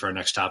 you ready for our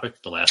next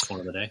topic, the last one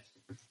of the day?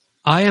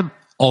 I am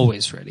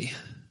always ready.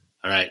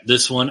 All right.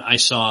 This one I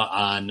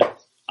saw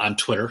on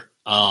Twitter,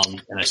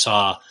 and I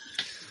saw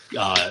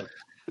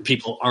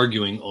people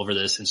arguing over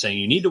this and saying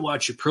you need to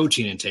watch your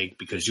protein intake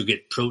because you'll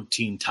get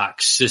protein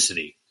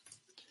toxicity.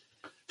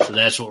 So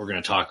that's what we're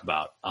going to talk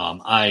about.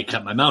 I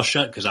kept my mouth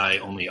shut because I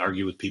only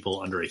argue with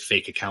people under a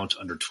fake account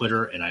under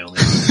Twitter, and I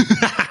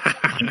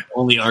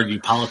only argue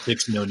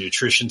politics, no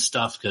nutrition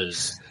stuff,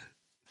 because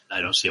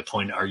I don't see a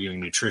point in arguing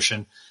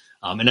nutrition.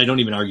 And I don't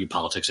even argue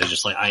politics.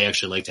 I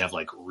actually like to have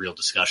like real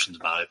discussions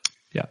about it.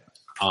 Yeah.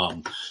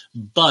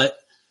 But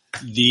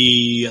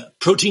the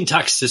protein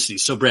toxicity.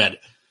 So Brad,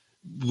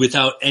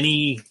 without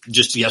any,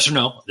 just yes or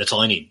no, that's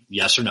all I need.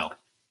 Yes or no.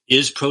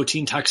 Is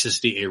protein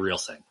toxicity a real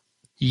thing?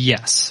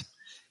 Yes.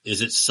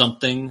 Is it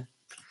something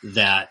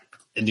that,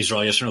 and these are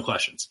all yes or no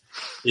questions,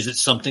 is it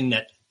something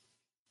that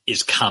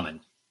is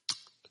common?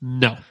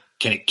 No.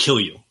 Can it kill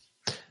you?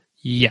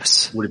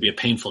 Yes. Would it be a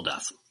painful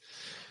death?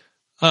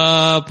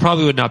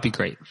 Probably would not be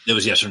great. It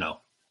was yes or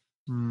no?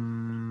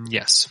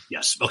 Yes.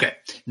 Yes. Okay.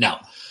 Now,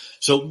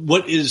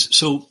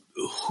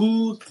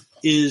 who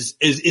is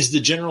the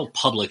general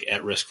public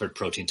at risk for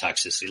protein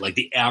toxicity? Like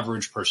the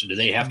average person, do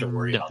they have to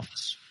worry about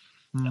this?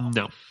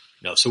 No.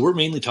 So we're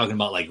mainly talking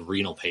about like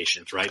renal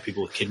patients, right?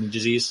 People with kidney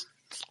disease.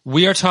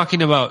 We are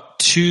talking about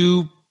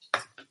 2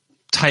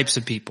 types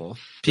of people.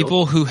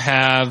 People who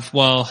have,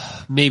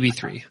 maybe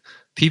 3.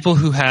 People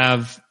who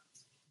have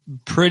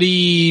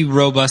pretty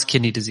robust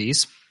kidney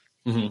disease.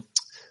 Mm-hmm.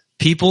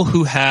 People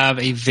who have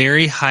a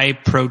very high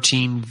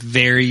protein,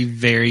 very,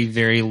 very,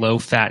 very low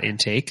fat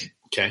intake.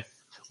 Okay.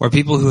 Or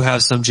people who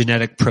have some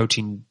genetic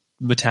protein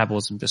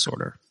metabolism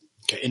disorder.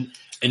 Okay.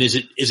 And is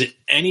it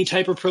any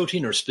type of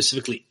protein, or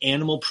specifically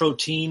animal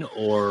protein,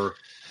 or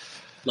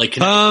like,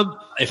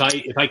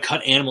 if I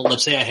cut animal,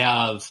 let's say I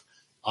have,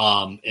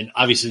 and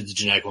obviously the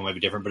genetic one might be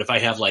different, but if I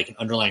have like an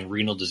underlying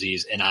renal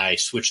disease and I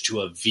switch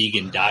to a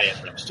vegan diet,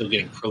 but I'm still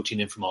getting protein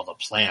in from all the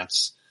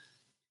plants,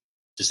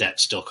 does that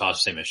still cause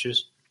the same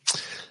issues?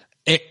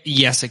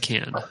 Yes, it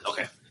can.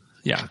 Okay.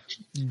 Yeah.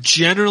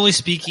 Generally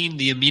speaking,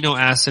 the amino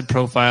acid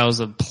profiles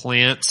of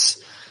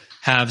plants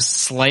have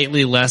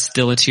slightly less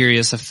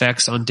deleterious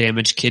effects on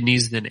damaged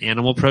kidneys than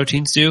animal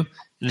proteins do.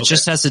 And it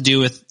just has to do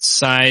with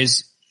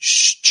size,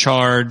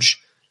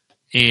 charge,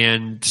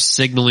 and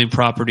signaling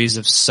properties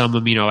of some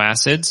amino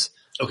acids.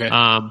 Okay.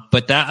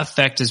 But that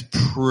effect is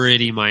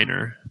pretty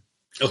minor.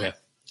 Okay.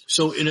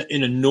 So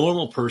in a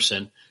normal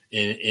person,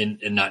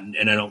 and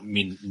I don't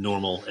mean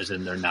normal as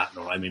in they're not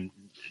normal. I mean,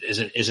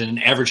 as an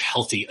average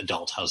healthy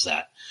adult, how's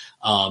that?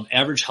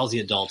 Average healthy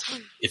adult,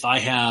 if I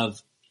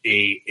have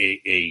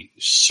a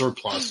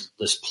surplus,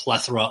 this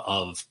plethora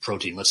of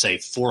protein, let's say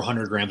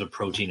 400 grams of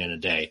protein in a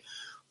day,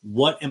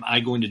 what am I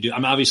going to do?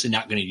 I'm obviously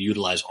not going to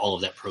utilize all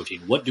of that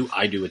protein. What do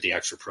I do with the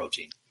extra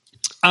protein?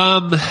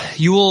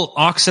 You will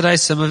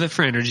oxidize some of it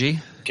for energy.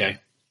 Okay.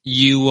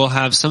 You will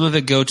have some of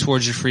it go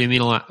towards your free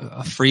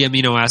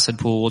amino acid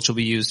pool, which will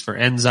be used for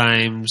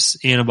enzymes,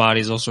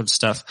 antibodies, all sorts of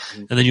stuff.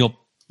 And then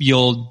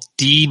you'll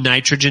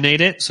denitrogenate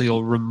it. So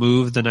you'll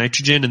remove the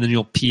nitrogen and then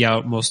you'll pee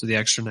out most of the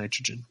extra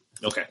nitrogen.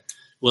 Okay.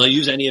 Will I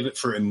use any of it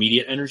for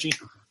immediate energy?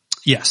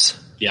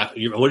 Yes. Yeah.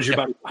 What is your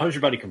body? How does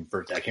your body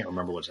convert that? I can't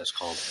remember what that's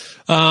called.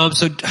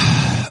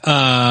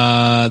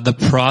 The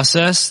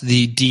process,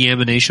 the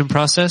deamination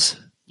process.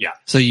 Yeah.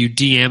 So you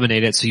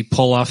deaminate it. So you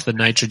pull off the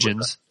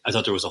nitrogens. I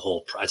thought there was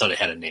I thought it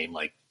had a name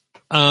like.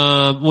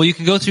 Well, you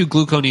can go through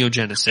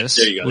gluconeogenesis,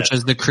 There you go, which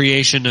is the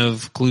creation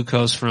of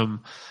glucose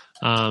from,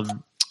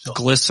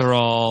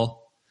 glycerol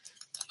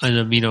and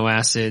amino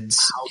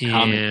acids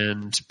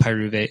and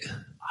pyruvate.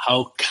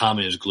 How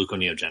common is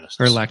gluconeogenesis?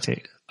 Or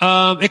lactate.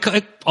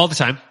 It all the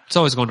time. It's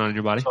always going on in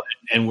your body.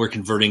 And we're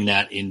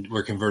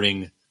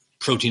converting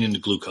protein into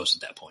glucose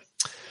at that point.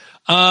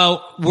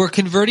 We're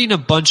converting a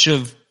bunch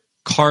of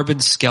carbon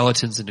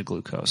skeletons into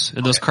glucose.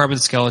 And those carbon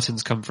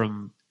skeletons come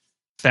from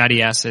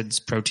fatty acids,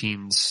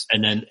 proteins.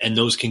 And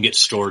those can get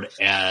stored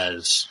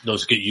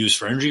those get used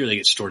for energy or they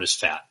get stored as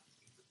fat?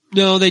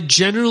 No, they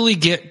generally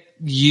get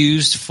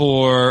used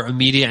for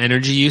immediate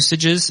energy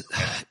usages.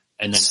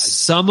 And then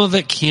some of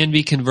it can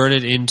be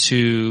converted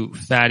into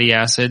fatty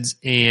acids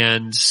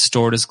and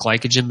stored as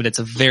glycogen, but it's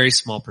a very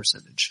small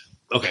percentage.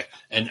 Okay.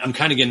 And I'm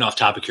kind of getting off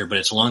topic here, but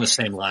it's along the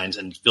same lines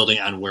and building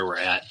on where we're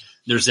at.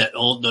 There's it's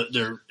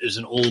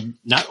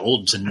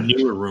a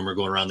newer rumor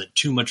going around that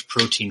too much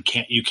protein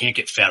you can't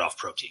get fat off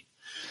protein.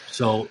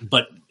 So,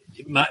 but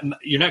you're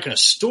not going to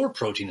store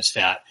protein as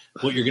fat.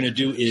 What you're going to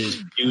do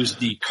is use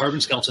the carbon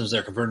skeletons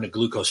that are converted to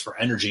glucose for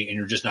energy, and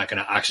you're just not going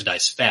to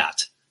oxidize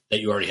fat that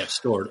you already have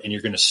stored, and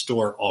you're going to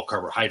store all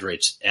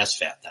carbohydrates as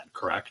fat then,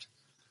 correct?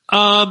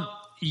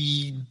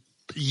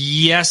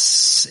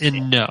 Yes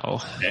and no.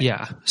 Okay.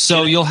 Yeah.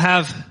 So you'll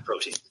have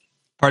protein.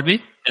 Pardon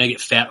me? And I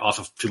get fat off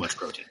of too much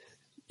protein.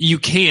 You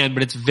can,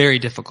 but it's very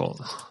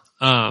difficult.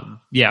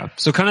 Yeah.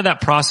 So kind of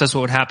that process,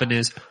 what would happen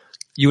is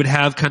you would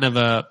have kind of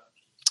a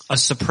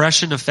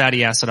suppression of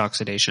fatty acid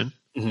oxidation.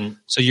 Mm-hmm.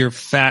 So your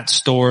fat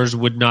stores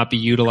would not be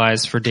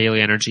utilized for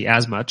daily energy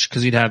as much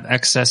because you'd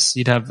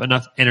have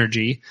enough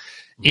energy.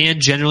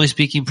 And generally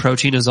speaking,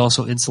 protein is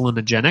also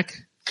insulinogenic.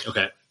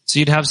 Okay. So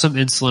you'd have some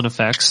insulin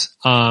effects.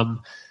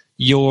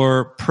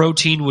 Your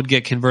protein would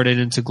get converted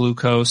into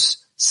glucose.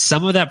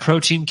 Some of that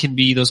protein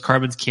those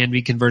carbons can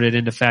be converted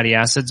into fatty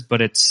acids,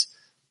 but it's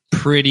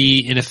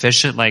pretty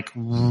inefficient, like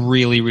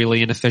really,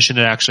 really inefficient.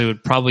 It actually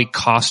would probably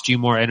cost you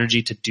more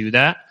energy to do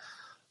that.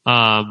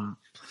 And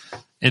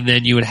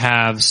then you would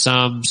have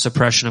some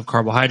suppression of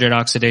carbohydrate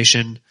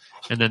oxidation,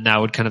 and then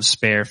that would kind of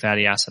spare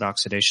fatty acid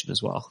oxidation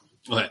as well.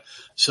 Okay.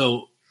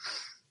 So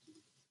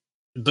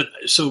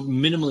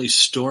minimally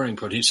storing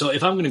protein. So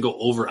if I'm going to go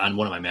over on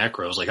one of my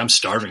macros, like I'm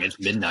starving, it's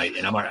midnight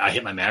and I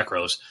hit my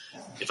macros.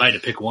 If I had to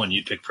pick one,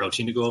 you'd pick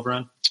protein to go over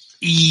on?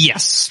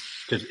 Yes.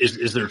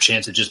 Is there a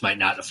chance it just might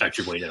not affect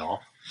your weight at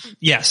all?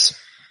 Yes.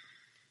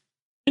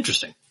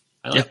 Interesting.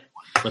 I like it.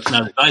 Let's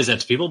not advise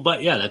that to people,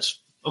 but yeah, that's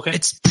okay.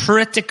 It's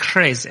pretty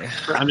crazy.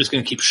 I'm just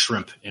going to keep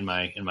shrimp in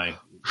my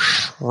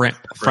shrimp,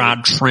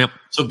 fried shrimp,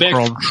 so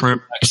grilled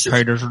shrimp,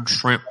 potatoes and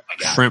shrimp,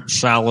 shrimp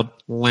salad,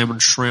 lemon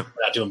shrimp.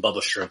 We're not doing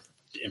Bubba shrimp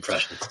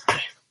impressions.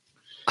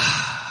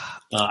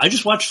 I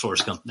just watched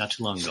Forrest Gump not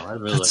too long ago. I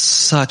really That's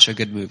such a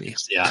good movie.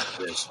 Yeah,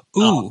 it is.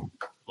 Ooh.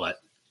 What?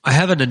 I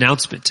have an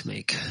announcement to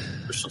make.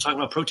 We're still talking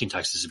about protein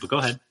toxicity, but go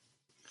ahead.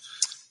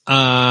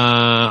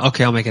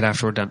 Okay, I'll make it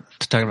after we're done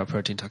talking about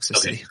protein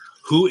toxicity. Okay.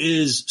 Who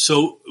is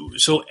so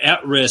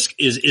at risk?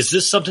 Is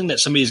this something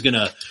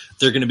that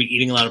they're gonna be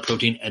eating a lot of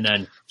protein and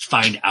then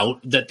find out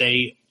that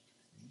they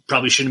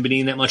probably shouldn't be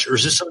eating that much, or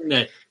is this something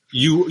that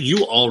you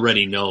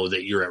already know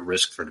that you're at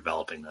risk for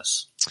developing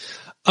this?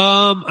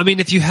 I mean,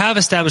 if you have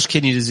established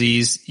kidney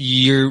disease,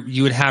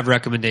 you would have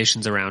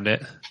recommendations around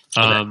it.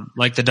 Okay.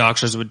 Like the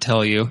doctors would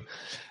tell you.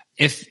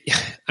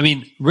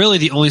 Really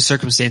the only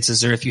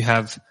circumstances are if you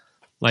have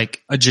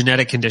like a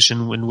genetic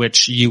condition in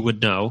which you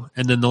would know.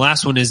 And then the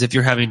last one is if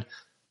you're having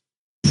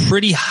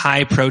pretty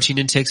high protein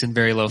intakes and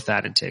very low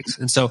fat intakes.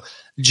 And so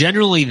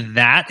generally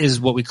that is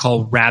what we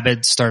call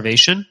rabid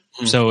starvation.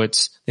 Mm-hmm. So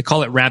they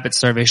call it rabbit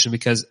starvation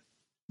because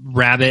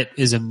rabbit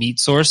is a meat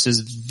source,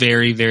 is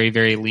very, very,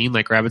 very lean.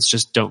 Like rabbits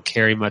just don't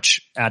carry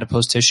much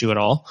adipose tissue at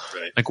all,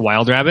 right. Like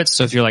wild rabbits.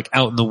 So if you're like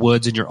out in the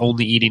woods and you're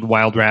only eating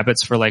wild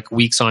rabbits for like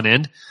weeks on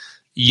end,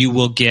 you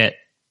will get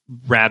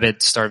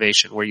rabid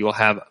starvation where you will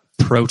have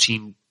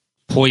protein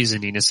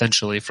poisoning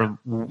essentially from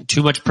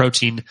too much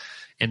protein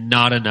and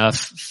not enough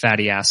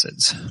fatty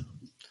acids.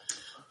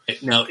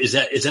 Now, is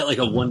that like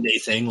a one day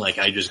thing? Like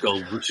I just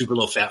go super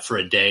low fat for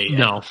a day?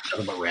 No.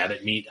 Talking about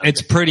rabbit meat?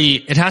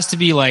 It has to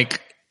be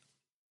like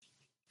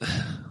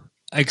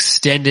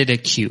extended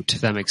acute,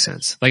 if that makes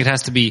sense. Like it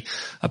has to be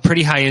a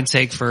pretty high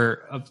intake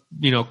for,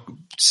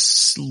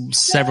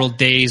 several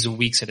days or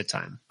weeks at a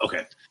time.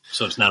 Okay.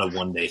 So it's not a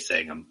one day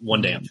thing.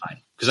 One day I'm fine.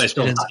 Because I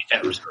spelled body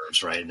fat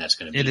reserves, right? And that's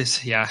going to be. It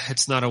is, yeah.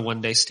 It's not a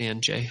one-day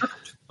stand, Jay.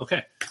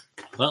 Okay.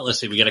 Well, let's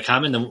see. We get a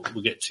comment, then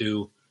we'll get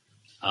to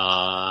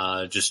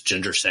just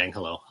Ginger saying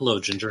hello.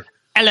 Hello, Ginger.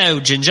 Hello,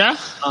 Ginger.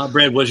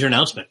 Brad, what's your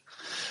announcement?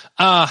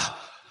 I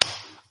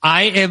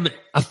am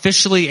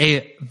officially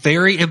a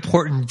very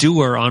important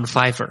doer on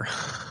Fiverr.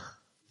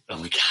 Oh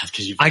my God,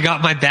 because I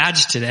got my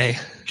badge today.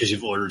 Because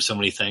you've ordered so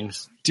many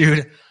things.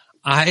 Dude,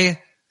 I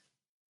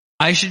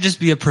should just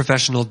be a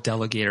professional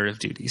delegator of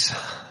duties.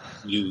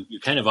 You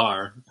kind of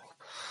are.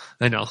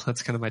 I know.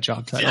 That's kind of my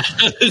job title.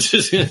 Yeah. I was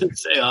just gonna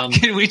say,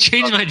 Can we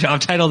change my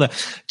job title to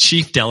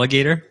chief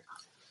delegator?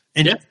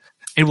 And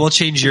we'll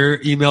change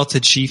your email to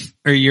chief,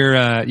 or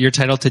your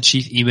title to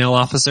chief email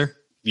officer.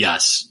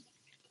 Yes.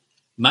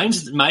 My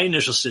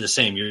initials stay the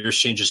same. Yours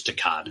changes to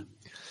COD.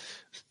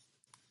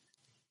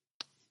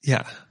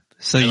 Yeah.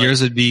 So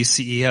yours would be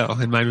CEO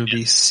and mine would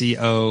be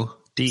COD.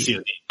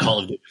 COD. Call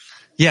of Duty.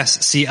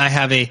 Yes. See, I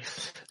have a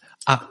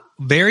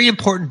very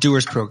important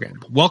doers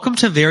program. Welcome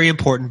to Very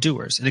Important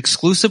Doers, an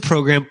exclusive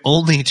program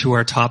only to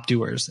our top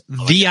doers.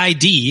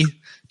 VID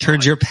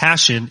turns your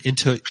passion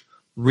into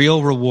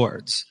real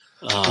rewards.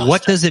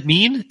 What does it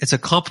mean? It's a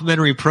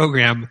complimentary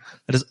program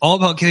that is all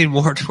about giving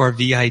more to our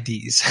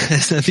VIDs.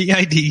 As a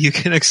VID, you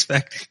can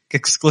expect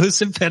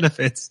exclusive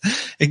benefits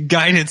and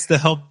guidance to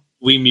help.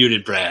 We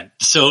muted Brad.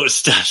 So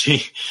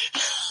Steffi,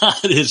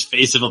 his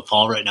face of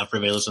appall right now for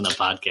everybody listening to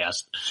the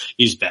podcast.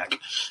 He's back.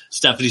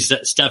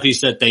 Steffi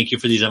said, thank you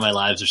for these on my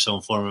lives. They're so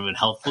informative and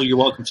helpful. You're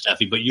welcome,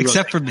 Steffi. But you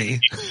except for me.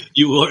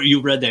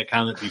 You read that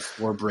comment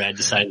before Brad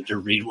decided to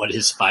read what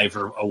his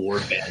Fiverr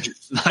award badge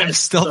is. I'm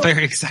still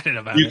very excited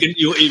about it.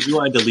 If you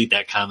want to delete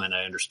that comment,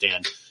 I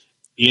understand.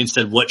 Ian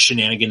said, what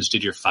shenanigans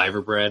did your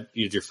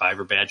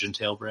Fiverr badge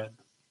entail, Brad?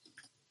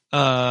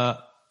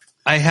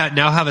 I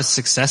now have a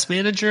success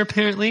manager,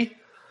 apparently.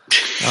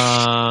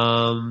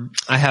 I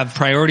have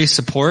priority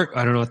support.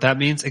 I don't know what that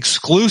means.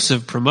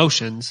 Exclusive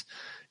promotions.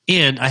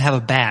 And I have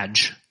a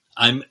badge.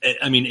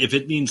 If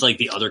it means like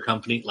the other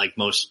company, like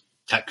most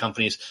tech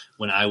companies,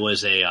 when I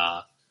was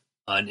an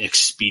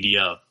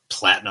Expedia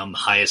Platinum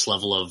highest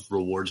level of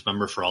rewards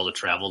member for all the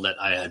travel that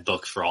I had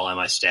booked for all of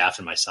my staff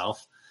and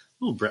myself.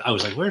 Oh, I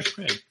was like, where's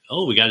Brad?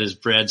 Oh, we got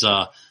Brad's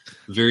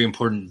very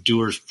important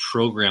doers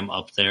program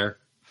up there.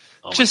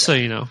 Oh, just so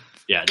you know.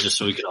 Yeah, just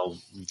so we could all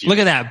look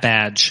at that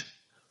badge.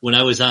 When I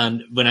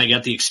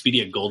got the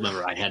Expedia Gold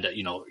member, I had to,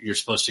 you're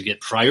supposed to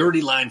get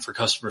priority line for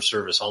customer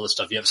service, all this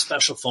stuff. You have a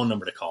special phone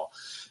number to call.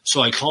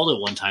 So I called it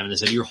one time and they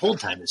said, your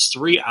hold time is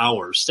 3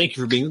 hours. Thank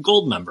you for being a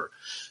gold member.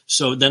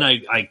 So then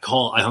I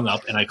hung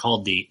up and I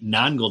called the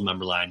non-gold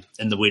member line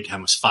and the wait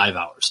time was 5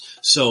 hours.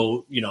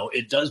 So,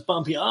 it does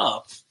bump you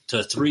up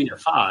to 3 to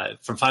 5,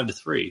 from 5 to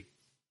 3.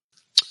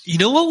 You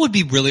know what would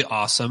be really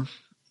awesome?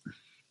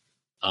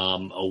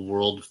 A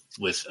world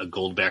with a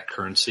gold-backed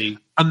currency.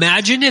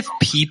 Imagine if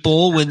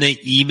people, when they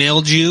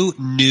emailed you,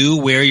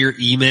 knew where your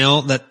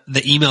email, that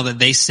the email that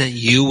they sent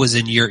you was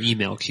in your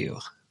email queue.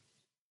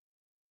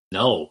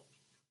 No,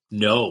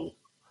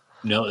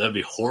 that'd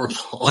be horrible.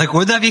 Like,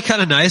 wouldn't that be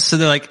kind of nice? So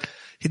they're like,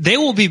 they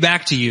will be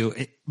back to you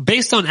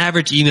based on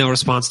average email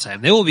response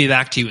time. They will be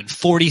back to you in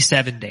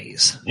 47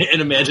 days. And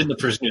imagine the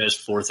person who has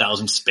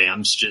 4,000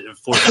 spams,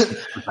 4,000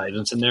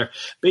 advertisements in there.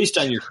 Based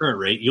on your current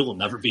rate, you will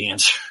never be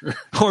answered.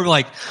 Or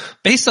like,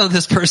 based on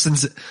this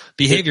person's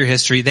behavior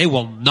history, they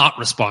will not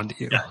respond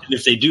to you. Yeah. And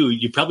if they do,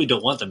 you probably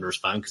don't want them to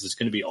respond because it's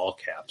going to be all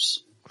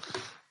caps.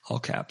 All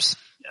caps.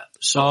 Yeah.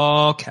 So,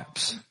 all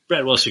caps.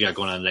 Brad, what else you got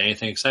going on today?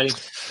 Anything exciting?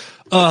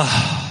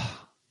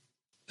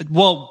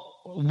 Well,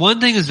 one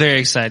thing is very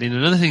exciting.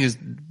 Another thing is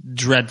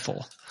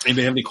dreadful.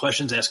 Anybody have any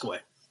questions? Ask away.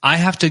 I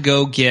have to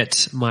go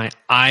get my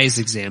eyes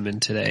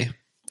examined today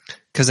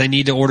because I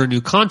need to order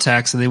new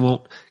contacts and they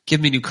won't give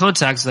me new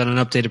contacts without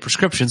an updated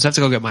prescription. So I have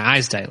to go get my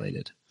eyes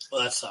dilated.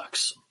 Well, that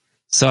sucks.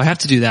 So I have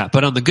to do that.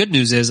 But on the good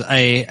news is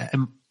I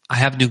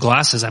have new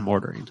glasses I'm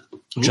ordering.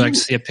 Would you like to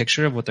see a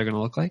picture of what they're going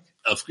to look like?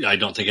 I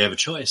don't think I have a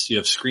choice. You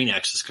have screen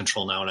access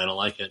control now and I don't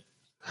like it.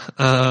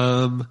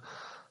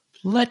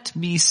 Let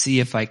me see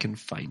if I can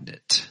find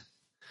it.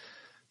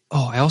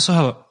 Oh, I also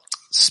have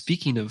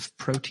speaking of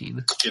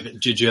protein.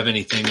 Did you have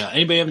anything?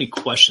 Anybody have any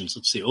questions?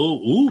 Let's see.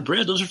 Oh,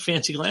 Brad, those are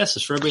fancy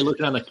glasses. For everybody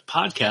looking on the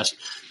podcast,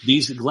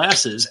 these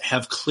glasses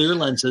have clear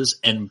lenses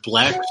and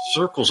black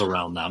circles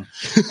around them.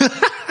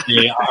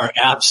 They are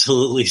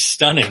absolutely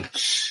stunning.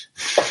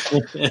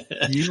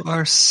 You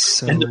are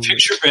so... And the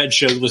picture Brad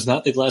showed was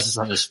not the glasses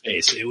on his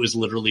face. It was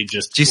literally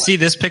just... Do you see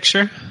this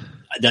picture?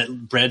 That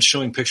Brad's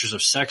showing pictures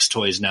of sex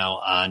toys now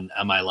on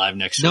my live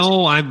next.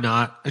 No, I'm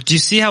not. Do you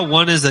see how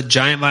one is a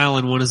giant vial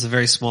and one is a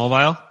very small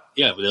vial?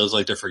 Yeah, but those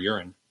like they're for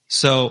urine.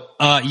 So,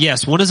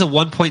 yes, one is a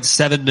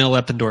 1.7 mil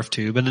Eppendorf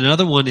tube and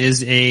another one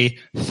is a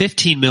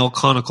 15 mil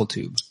conical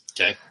tube.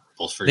 Okay.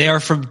 Both for They are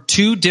from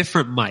two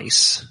different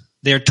mice.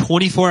 They are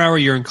 24-hour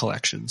urine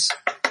collections.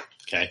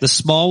 Okay. The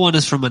small one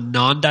is from a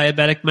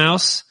non-diabetic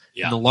mouse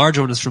and the large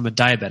one is from a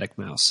diabetic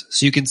mouse.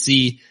 So you can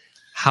see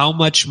how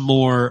much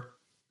more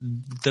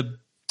the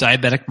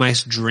diabetic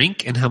mice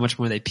drink and how much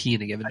more they pee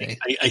in a given day.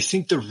 I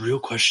think the real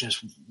question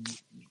is,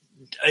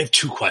 I have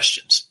two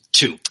questions.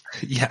 Two.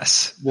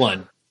 Yes.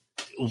 One,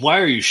 why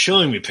are you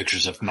showing me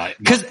pictures of mouse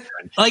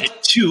urine? Like,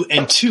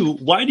 and two,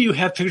 why do you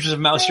have pictures of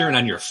mouse urine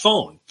on your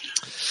phone?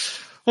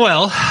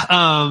 well,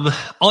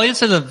 I'll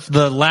answer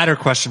the latter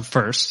question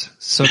first,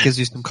 so it gives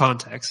you some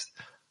context.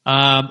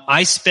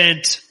 I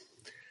spent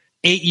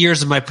 8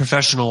 years of my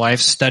professional life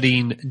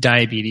studying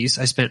diabetes.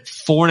 I spent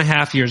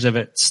 4.5 years of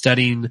it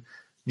studying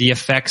the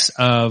effects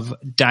of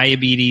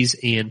diabetes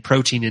and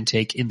protein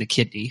intake in the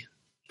kidney.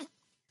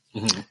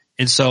 Mm-hmm.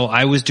 And so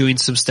I was doing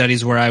some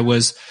studies where I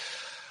was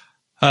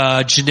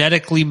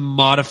genetically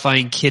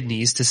modifying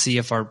kidneys to see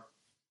if our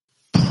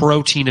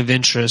protein of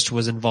interest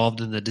was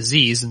involved in the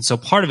disease. And so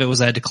part of it was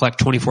I had to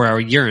collect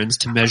 24-hour urines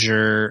to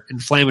measure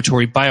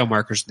inflammatory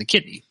biomarkers in the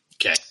kidney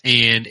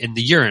and in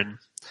the urine.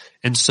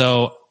 And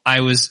so I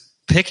was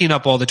picking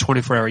up all the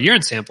 24-hour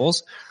urine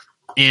samples,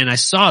 and I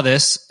saw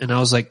this, and I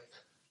was like,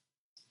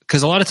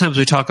 because a lot of times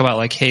we talk about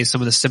like, hey,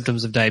 some of the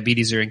symptoms of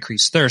diabetes are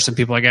increased thirst, and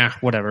people are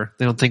like, whatever.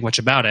 They don't think much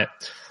about it.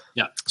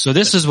 Yeah. So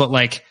this is what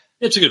like,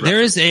 it's a good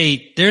there's a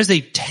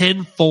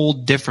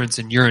 10-fold difference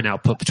in urine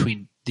output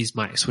between these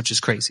mice, which is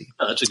crazy.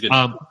 Oh, that's a good.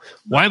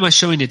 Why am I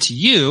showing it to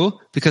you?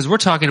 Because we're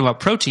talking about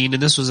protein,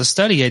 and this was a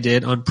study I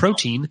did on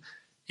protein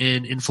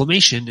and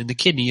inflammation in the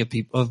kidney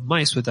of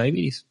mice with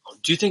diabetes.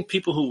 Do you think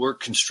people who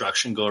work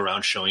construction go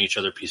around showing each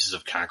other pieces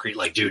of concrete?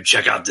 Like, dude,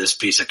 check out this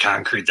piece of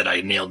concrete that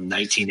I nailed in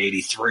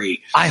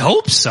 1983. I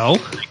hope so.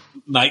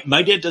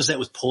 My dad does that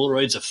with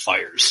Polaroids of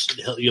fires.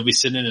 You'll be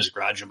sitting in his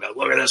garage and be like,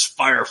 look at this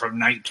fire from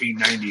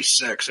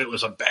 1996. It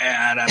was a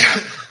bad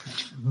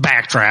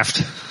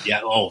backdraft.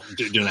 Yeah. Oh,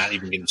 do not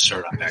even get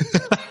started on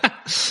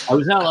backdraft. I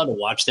was not allowed to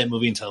watch that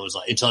movie until I was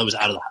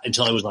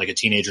like a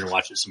teenager and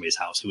watched it at somebody's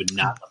house. He would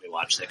not let me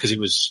watch that because it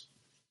was.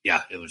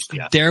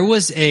 There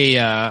was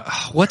a,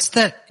 what's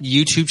that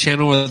YouTube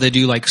channel where they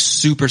do like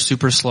super,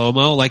 super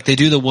slow-mo? Like they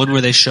do the one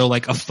where they show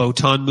like a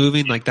photon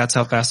moving, like that's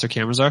how fast their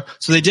cameras are.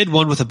 So they did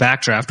one with a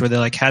backdraft where they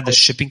like had the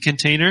shipping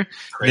container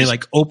and they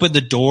like opened the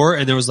door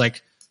and there was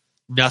like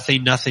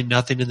nothing,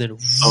 and then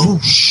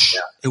whoosh. Yeah.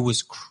 It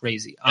was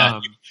crazy. Yeah,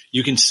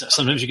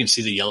 sometimes you can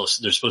see the yellow,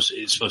 it's supposed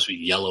to be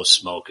yellow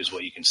smoke is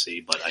what you can see,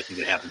 but I think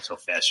it happens so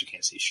fast you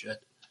can't see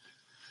shit.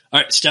 All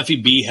right,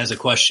 Steffi B has a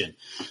question.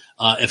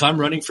 If I'm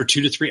running for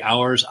 2 to 3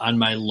 hours on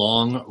my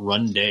long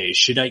run day,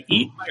 should I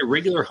eat my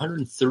regular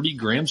 130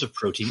 grams of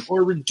protein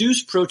or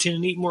reduce protein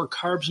and eat more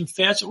carbs and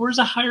fats, or is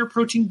a higher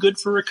protein good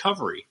for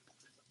recovery?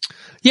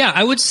 Yeah,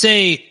 I would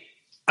say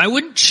I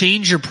wouldn't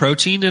change your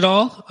protein at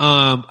all.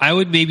 I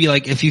would maybe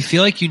like if you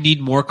feel like you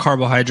need more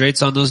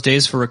carbohydrates on those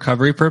days for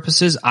recovery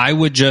purposes, I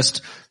would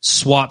just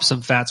swap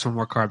some fats for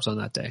more carbs on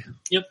that day.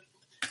 Yep.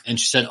 And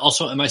she said,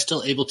 also, am I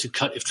still able to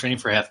cut if training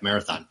for a half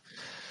marathon?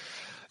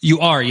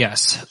 You are,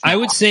 yes. I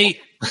would say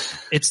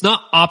it's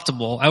not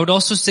optimal. I would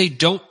also say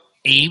don't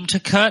aim to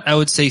cut. I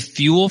would say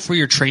fuel for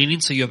your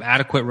training so you have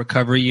adequate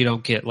recovery. You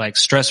don't get like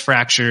stress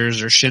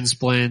fractures or shin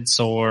splints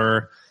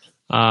or,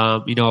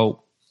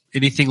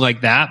 anything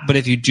like that. But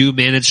if you do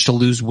manage to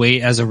lose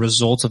weight as a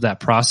result of that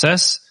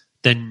process,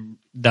 then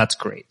that's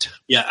great.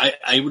 Yeah,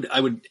 I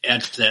would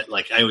add to that.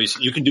 Like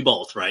you can do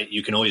both, right?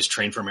 You can always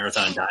train for a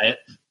marathon diet,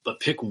 but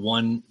pick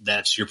one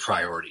that's your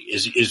priority.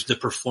 Is the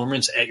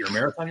performance at your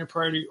marathon your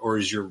priority, or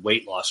is your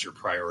weight loss your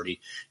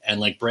priority? And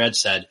like Brad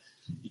said,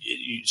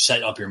 you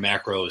set up your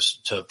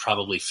macros to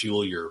probably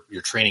fuel your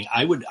training.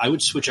 I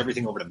would switch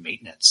everything over to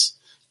maintenance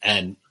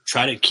and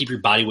try to keep your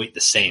body weight the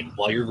same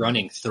while you're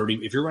running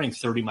 30. If you're running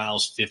 30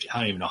 miles, 50, I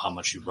don't even know how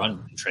much you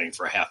run training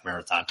for a half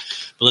marathon,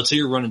 but let's say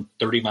you're running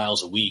 30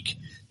 miles a week.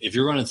 If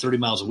you're running 30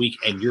 miles a week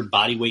and your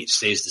body weight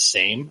stays the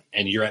same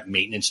and you're at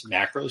maintenance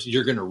macros,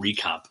 you're going to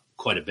recomp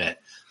quite a bit.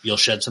 You'll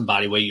shed some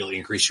body weight. You'll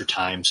increase your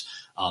times,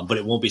 but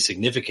it won't be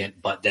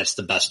significant. But that's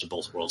the best of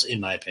both worlds, in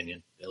my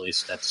opinion. At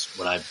least that's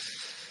what I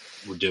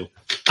would do.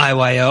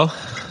 IYO.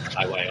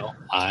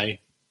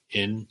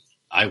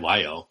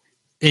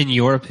 In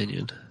your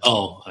opinion.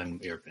 Oh, in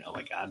your opinion. Oh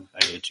my God,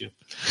 I hate you.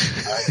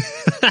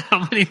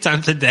 How many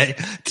times a day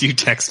do you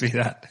text me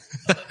that?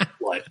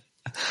 What?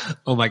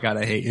 Oh my God,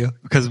 I hate you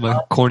because of my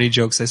corny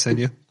jokes I send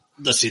you.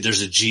 Let's see.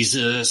 There's a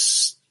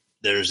Jesus.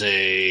 There's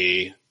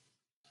a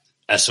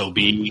SOB.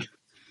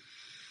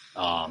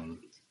 Oh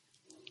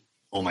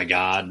my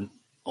God.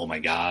 Oh my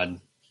God.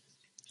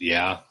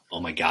 Yeah. Oh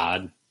my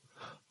God.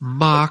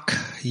 Mock.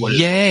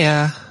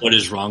 Yeah. What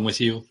is wrong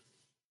with you?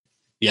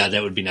 Yeah,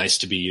 that would be nice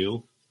to be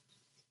you.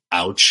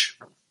 Ouch.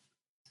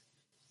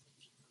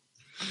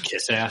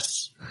 Kiss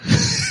ass.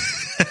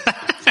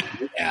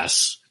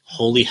 Ass.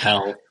 Holy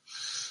hell.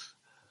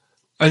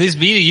 Are these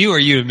me to you or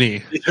you to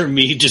me? These are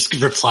me, just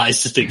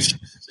replies to things.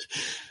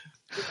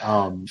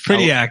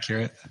 Pretty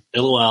accurate.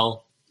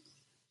 LOL.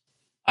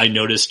 I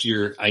noticed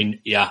I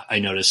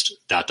noticed ...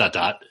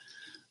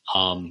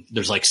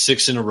 There's like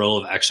 6 in a row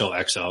of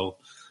XOXO.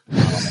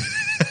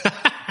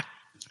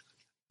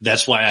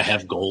 That's why I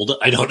have gold.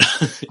 I don't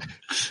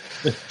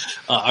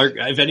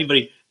if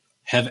anybody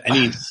have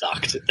any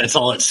sucked, that's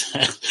all it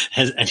said.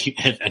 Have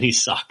any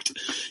sucked.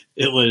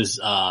 It was,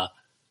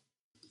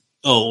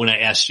 Oh, when I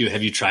asked you,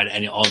 have you tried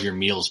all of your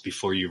meals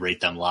before you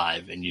rate them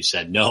live? And you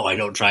said, no, I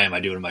don't try them. I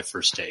do it in my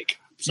first take.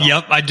 So,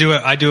 Yep, I do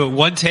it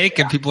one take,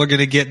 and people are going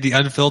to get the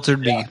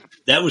unfiltered me.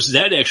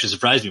 That actually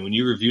surprised me when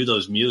you review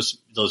those meals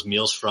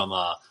from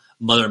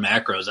Mother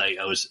Macros.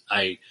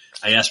 I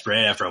asked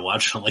Brad after I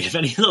watched them, like, if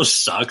any of those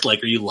suck,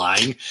 like, are you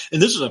lying?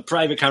 And this was a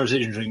private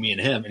conversation between me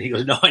and him. And he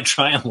goes, no, I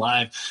try them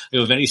live. I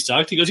go, if any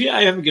sucked? He goes, yeah,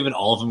 I haven't given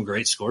all of them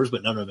great scores,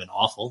 but none of them have been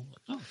awful.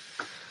 Like, oh.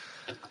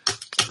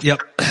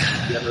 Yep. You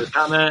have another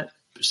comment?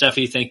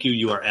 Steffi, thank you.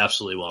 You are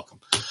absolutely welcome.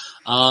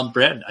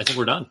 Brad, I think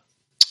we're done.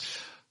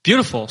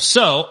 Beautiful.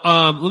 So,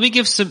 let me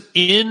give some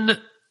in-stream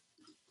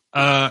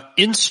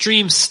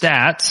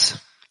stats.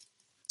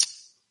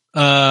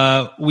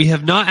 We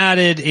have not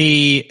added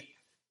a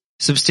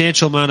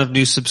substantial amount of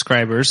new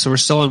subscribers, so we're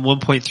still on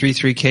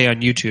 1.33K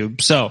on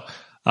YouTube. So,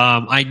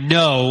 I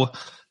know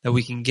that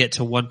we can get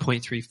to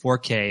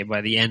 1.34K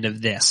by the end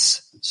of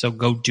this. So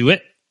go do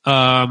it.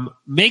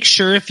 Make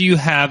sure if you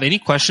have any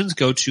questions,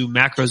 go to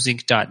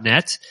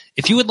macrosinc.net.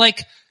 If you would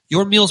like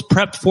your meals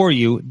prepped for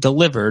you,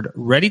 delivered,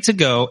 ready to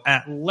go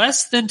at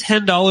less than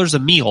 $10 a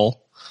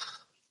meal,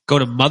 go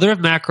to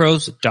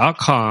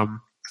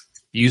motherofmacros.com,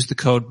 use the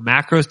code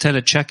macros10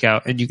 at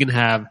checkout, and you can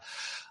have,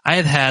 I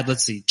have had,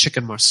 let's see,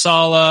 chicken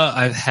marsala,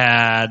 I've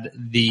had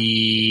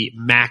the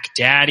Mac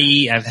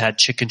Daddy, I've had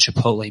chicken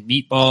chipotle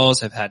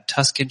meatballs, I've had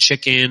Tuscan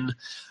chicken,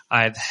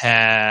 I've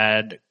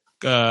had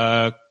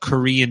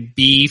Korean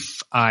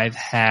beef. I've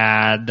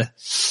had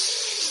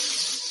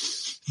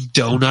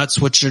donuts,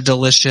 which are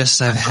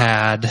delicious. I've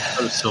had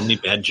so many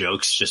bad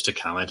jokes just to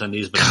comment on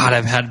these. But God,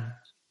 I've had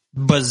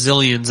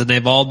bazillions, and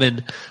they've all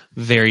been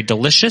very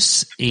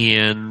delicious.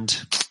 And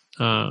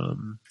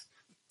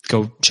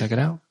go check it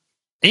out.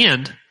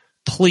 And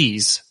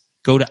please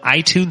go to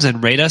iTunes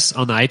and rate us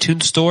on the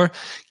iTunes store.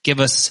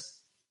 Give us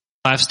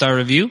a 5-star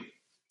review.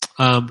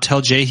 Tell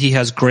Jay he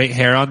has great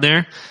hair on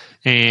there.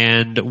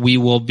 And we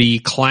will be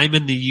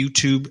climbing the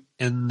YouTube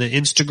and the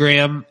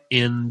Instagram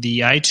and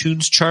the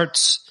iTunes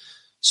charts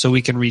so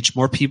we can reach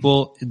more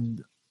people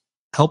and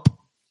help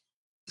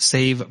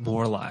save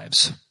more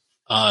lives.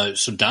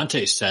 So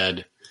Dante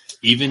said,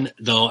 even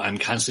though I'm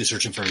constantly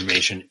searching for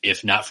information,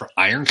 if not for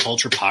Iron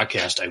Culture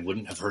Podcast, I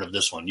wouldn't have heard of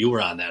this one. You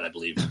were on that, I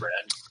believe, Brad.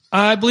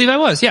 I believe I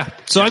was, yeah.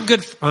 So I'm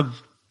good. I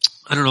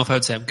don't know if I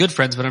would say I'm good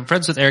friends, but I'm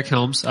friends with Eric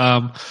Helms.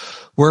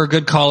 We're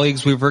good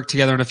colleagues. We've worked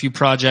together on a few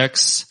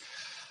projects.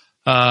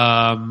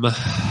 I'm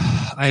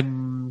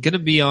going to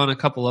be on a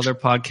couple other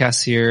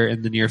podcasts here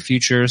in the near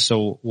future,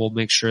 so we'll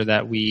make sure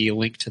that we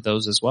link to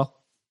those as well.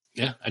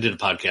 Yeah, I did a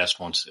podcast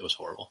once. It was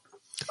horrible.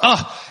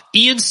 Oh,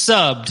 Ian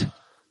subbed.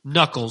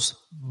 Knuckles.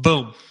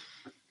 Boom.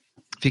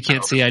 If you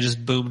can't see, I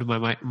just boomed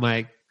my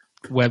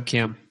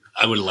webcam.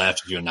 I would have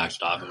laughed if you had knocked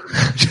it off.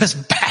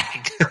 Just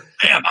bang.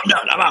 Damn, I'm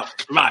done. I'm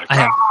out. I'm out.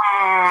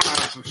 I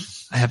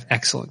have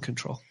excellent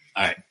control.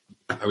 All right.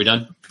 Are we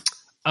done?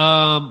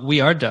 We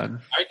are done.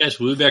 All right, guys.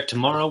 We'll be back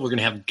tomorrow. We're going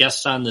to have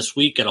guests on this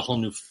week at not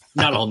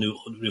a whole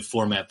new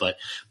format, but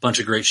a bunch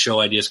of great show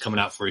ideas coming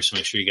out for you. So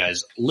make sure you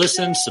guys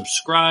listen,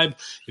 subscribe.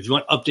 If you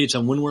want updates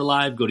on when we're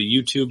live, go to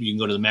YouTube. You can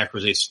go to the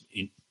Macros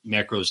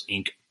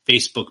Inc.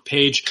 Facebook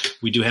page.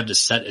 We do have this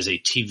set as a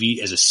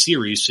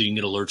series, so you can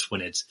get alerts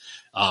when it's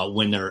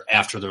when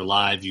after they're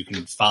live. You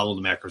can follow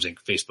the Macros Inc.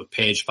 Facebook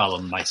page,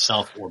 follow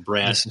myself or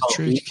Brad. This is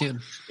true. You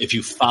can. If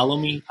you follow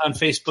me on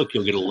Facebook,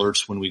 you'll get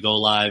alerts when we go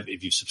live.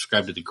 If you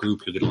subscribe to the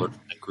group, you'll get alerts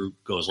when the group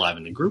goes live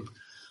in the group.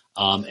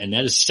 And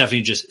that is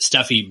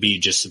Steffi B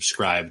just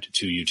subscribed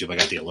to YouTube. I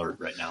got the alert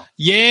right now.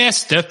 Yeah,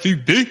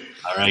 Steffi B.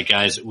 All right,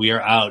 guys, we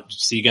are out.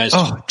 See you guys.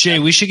 Oh, Jay,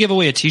 we should give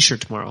away a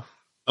t-shirt tomorrow.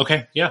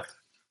 Okay. Yeah.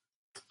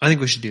 I think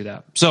we should do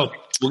that. So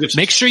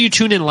make sure you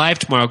tune in live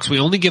tomorrow because we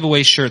only give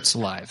away shirts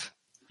live.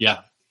 Yeah.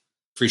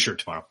 Free shirt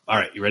tomorrow. All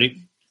right. You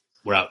ready?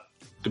 We're out.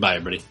 Goodbye,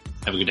 everybody.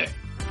 Have a good day.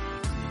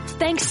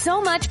 Thanks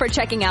so much for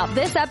checking out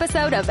this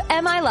episode of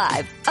Am I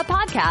Live, a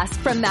podcast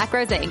from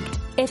Macros Inc.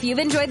 If you've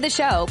enjoyed the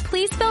show,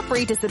 please feel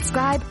free to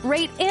subscribe,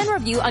 rate, and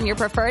review on your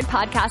preferred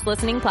podcast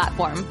listening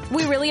platform.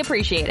 We really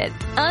appreciate it.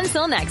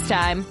 Until next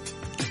time.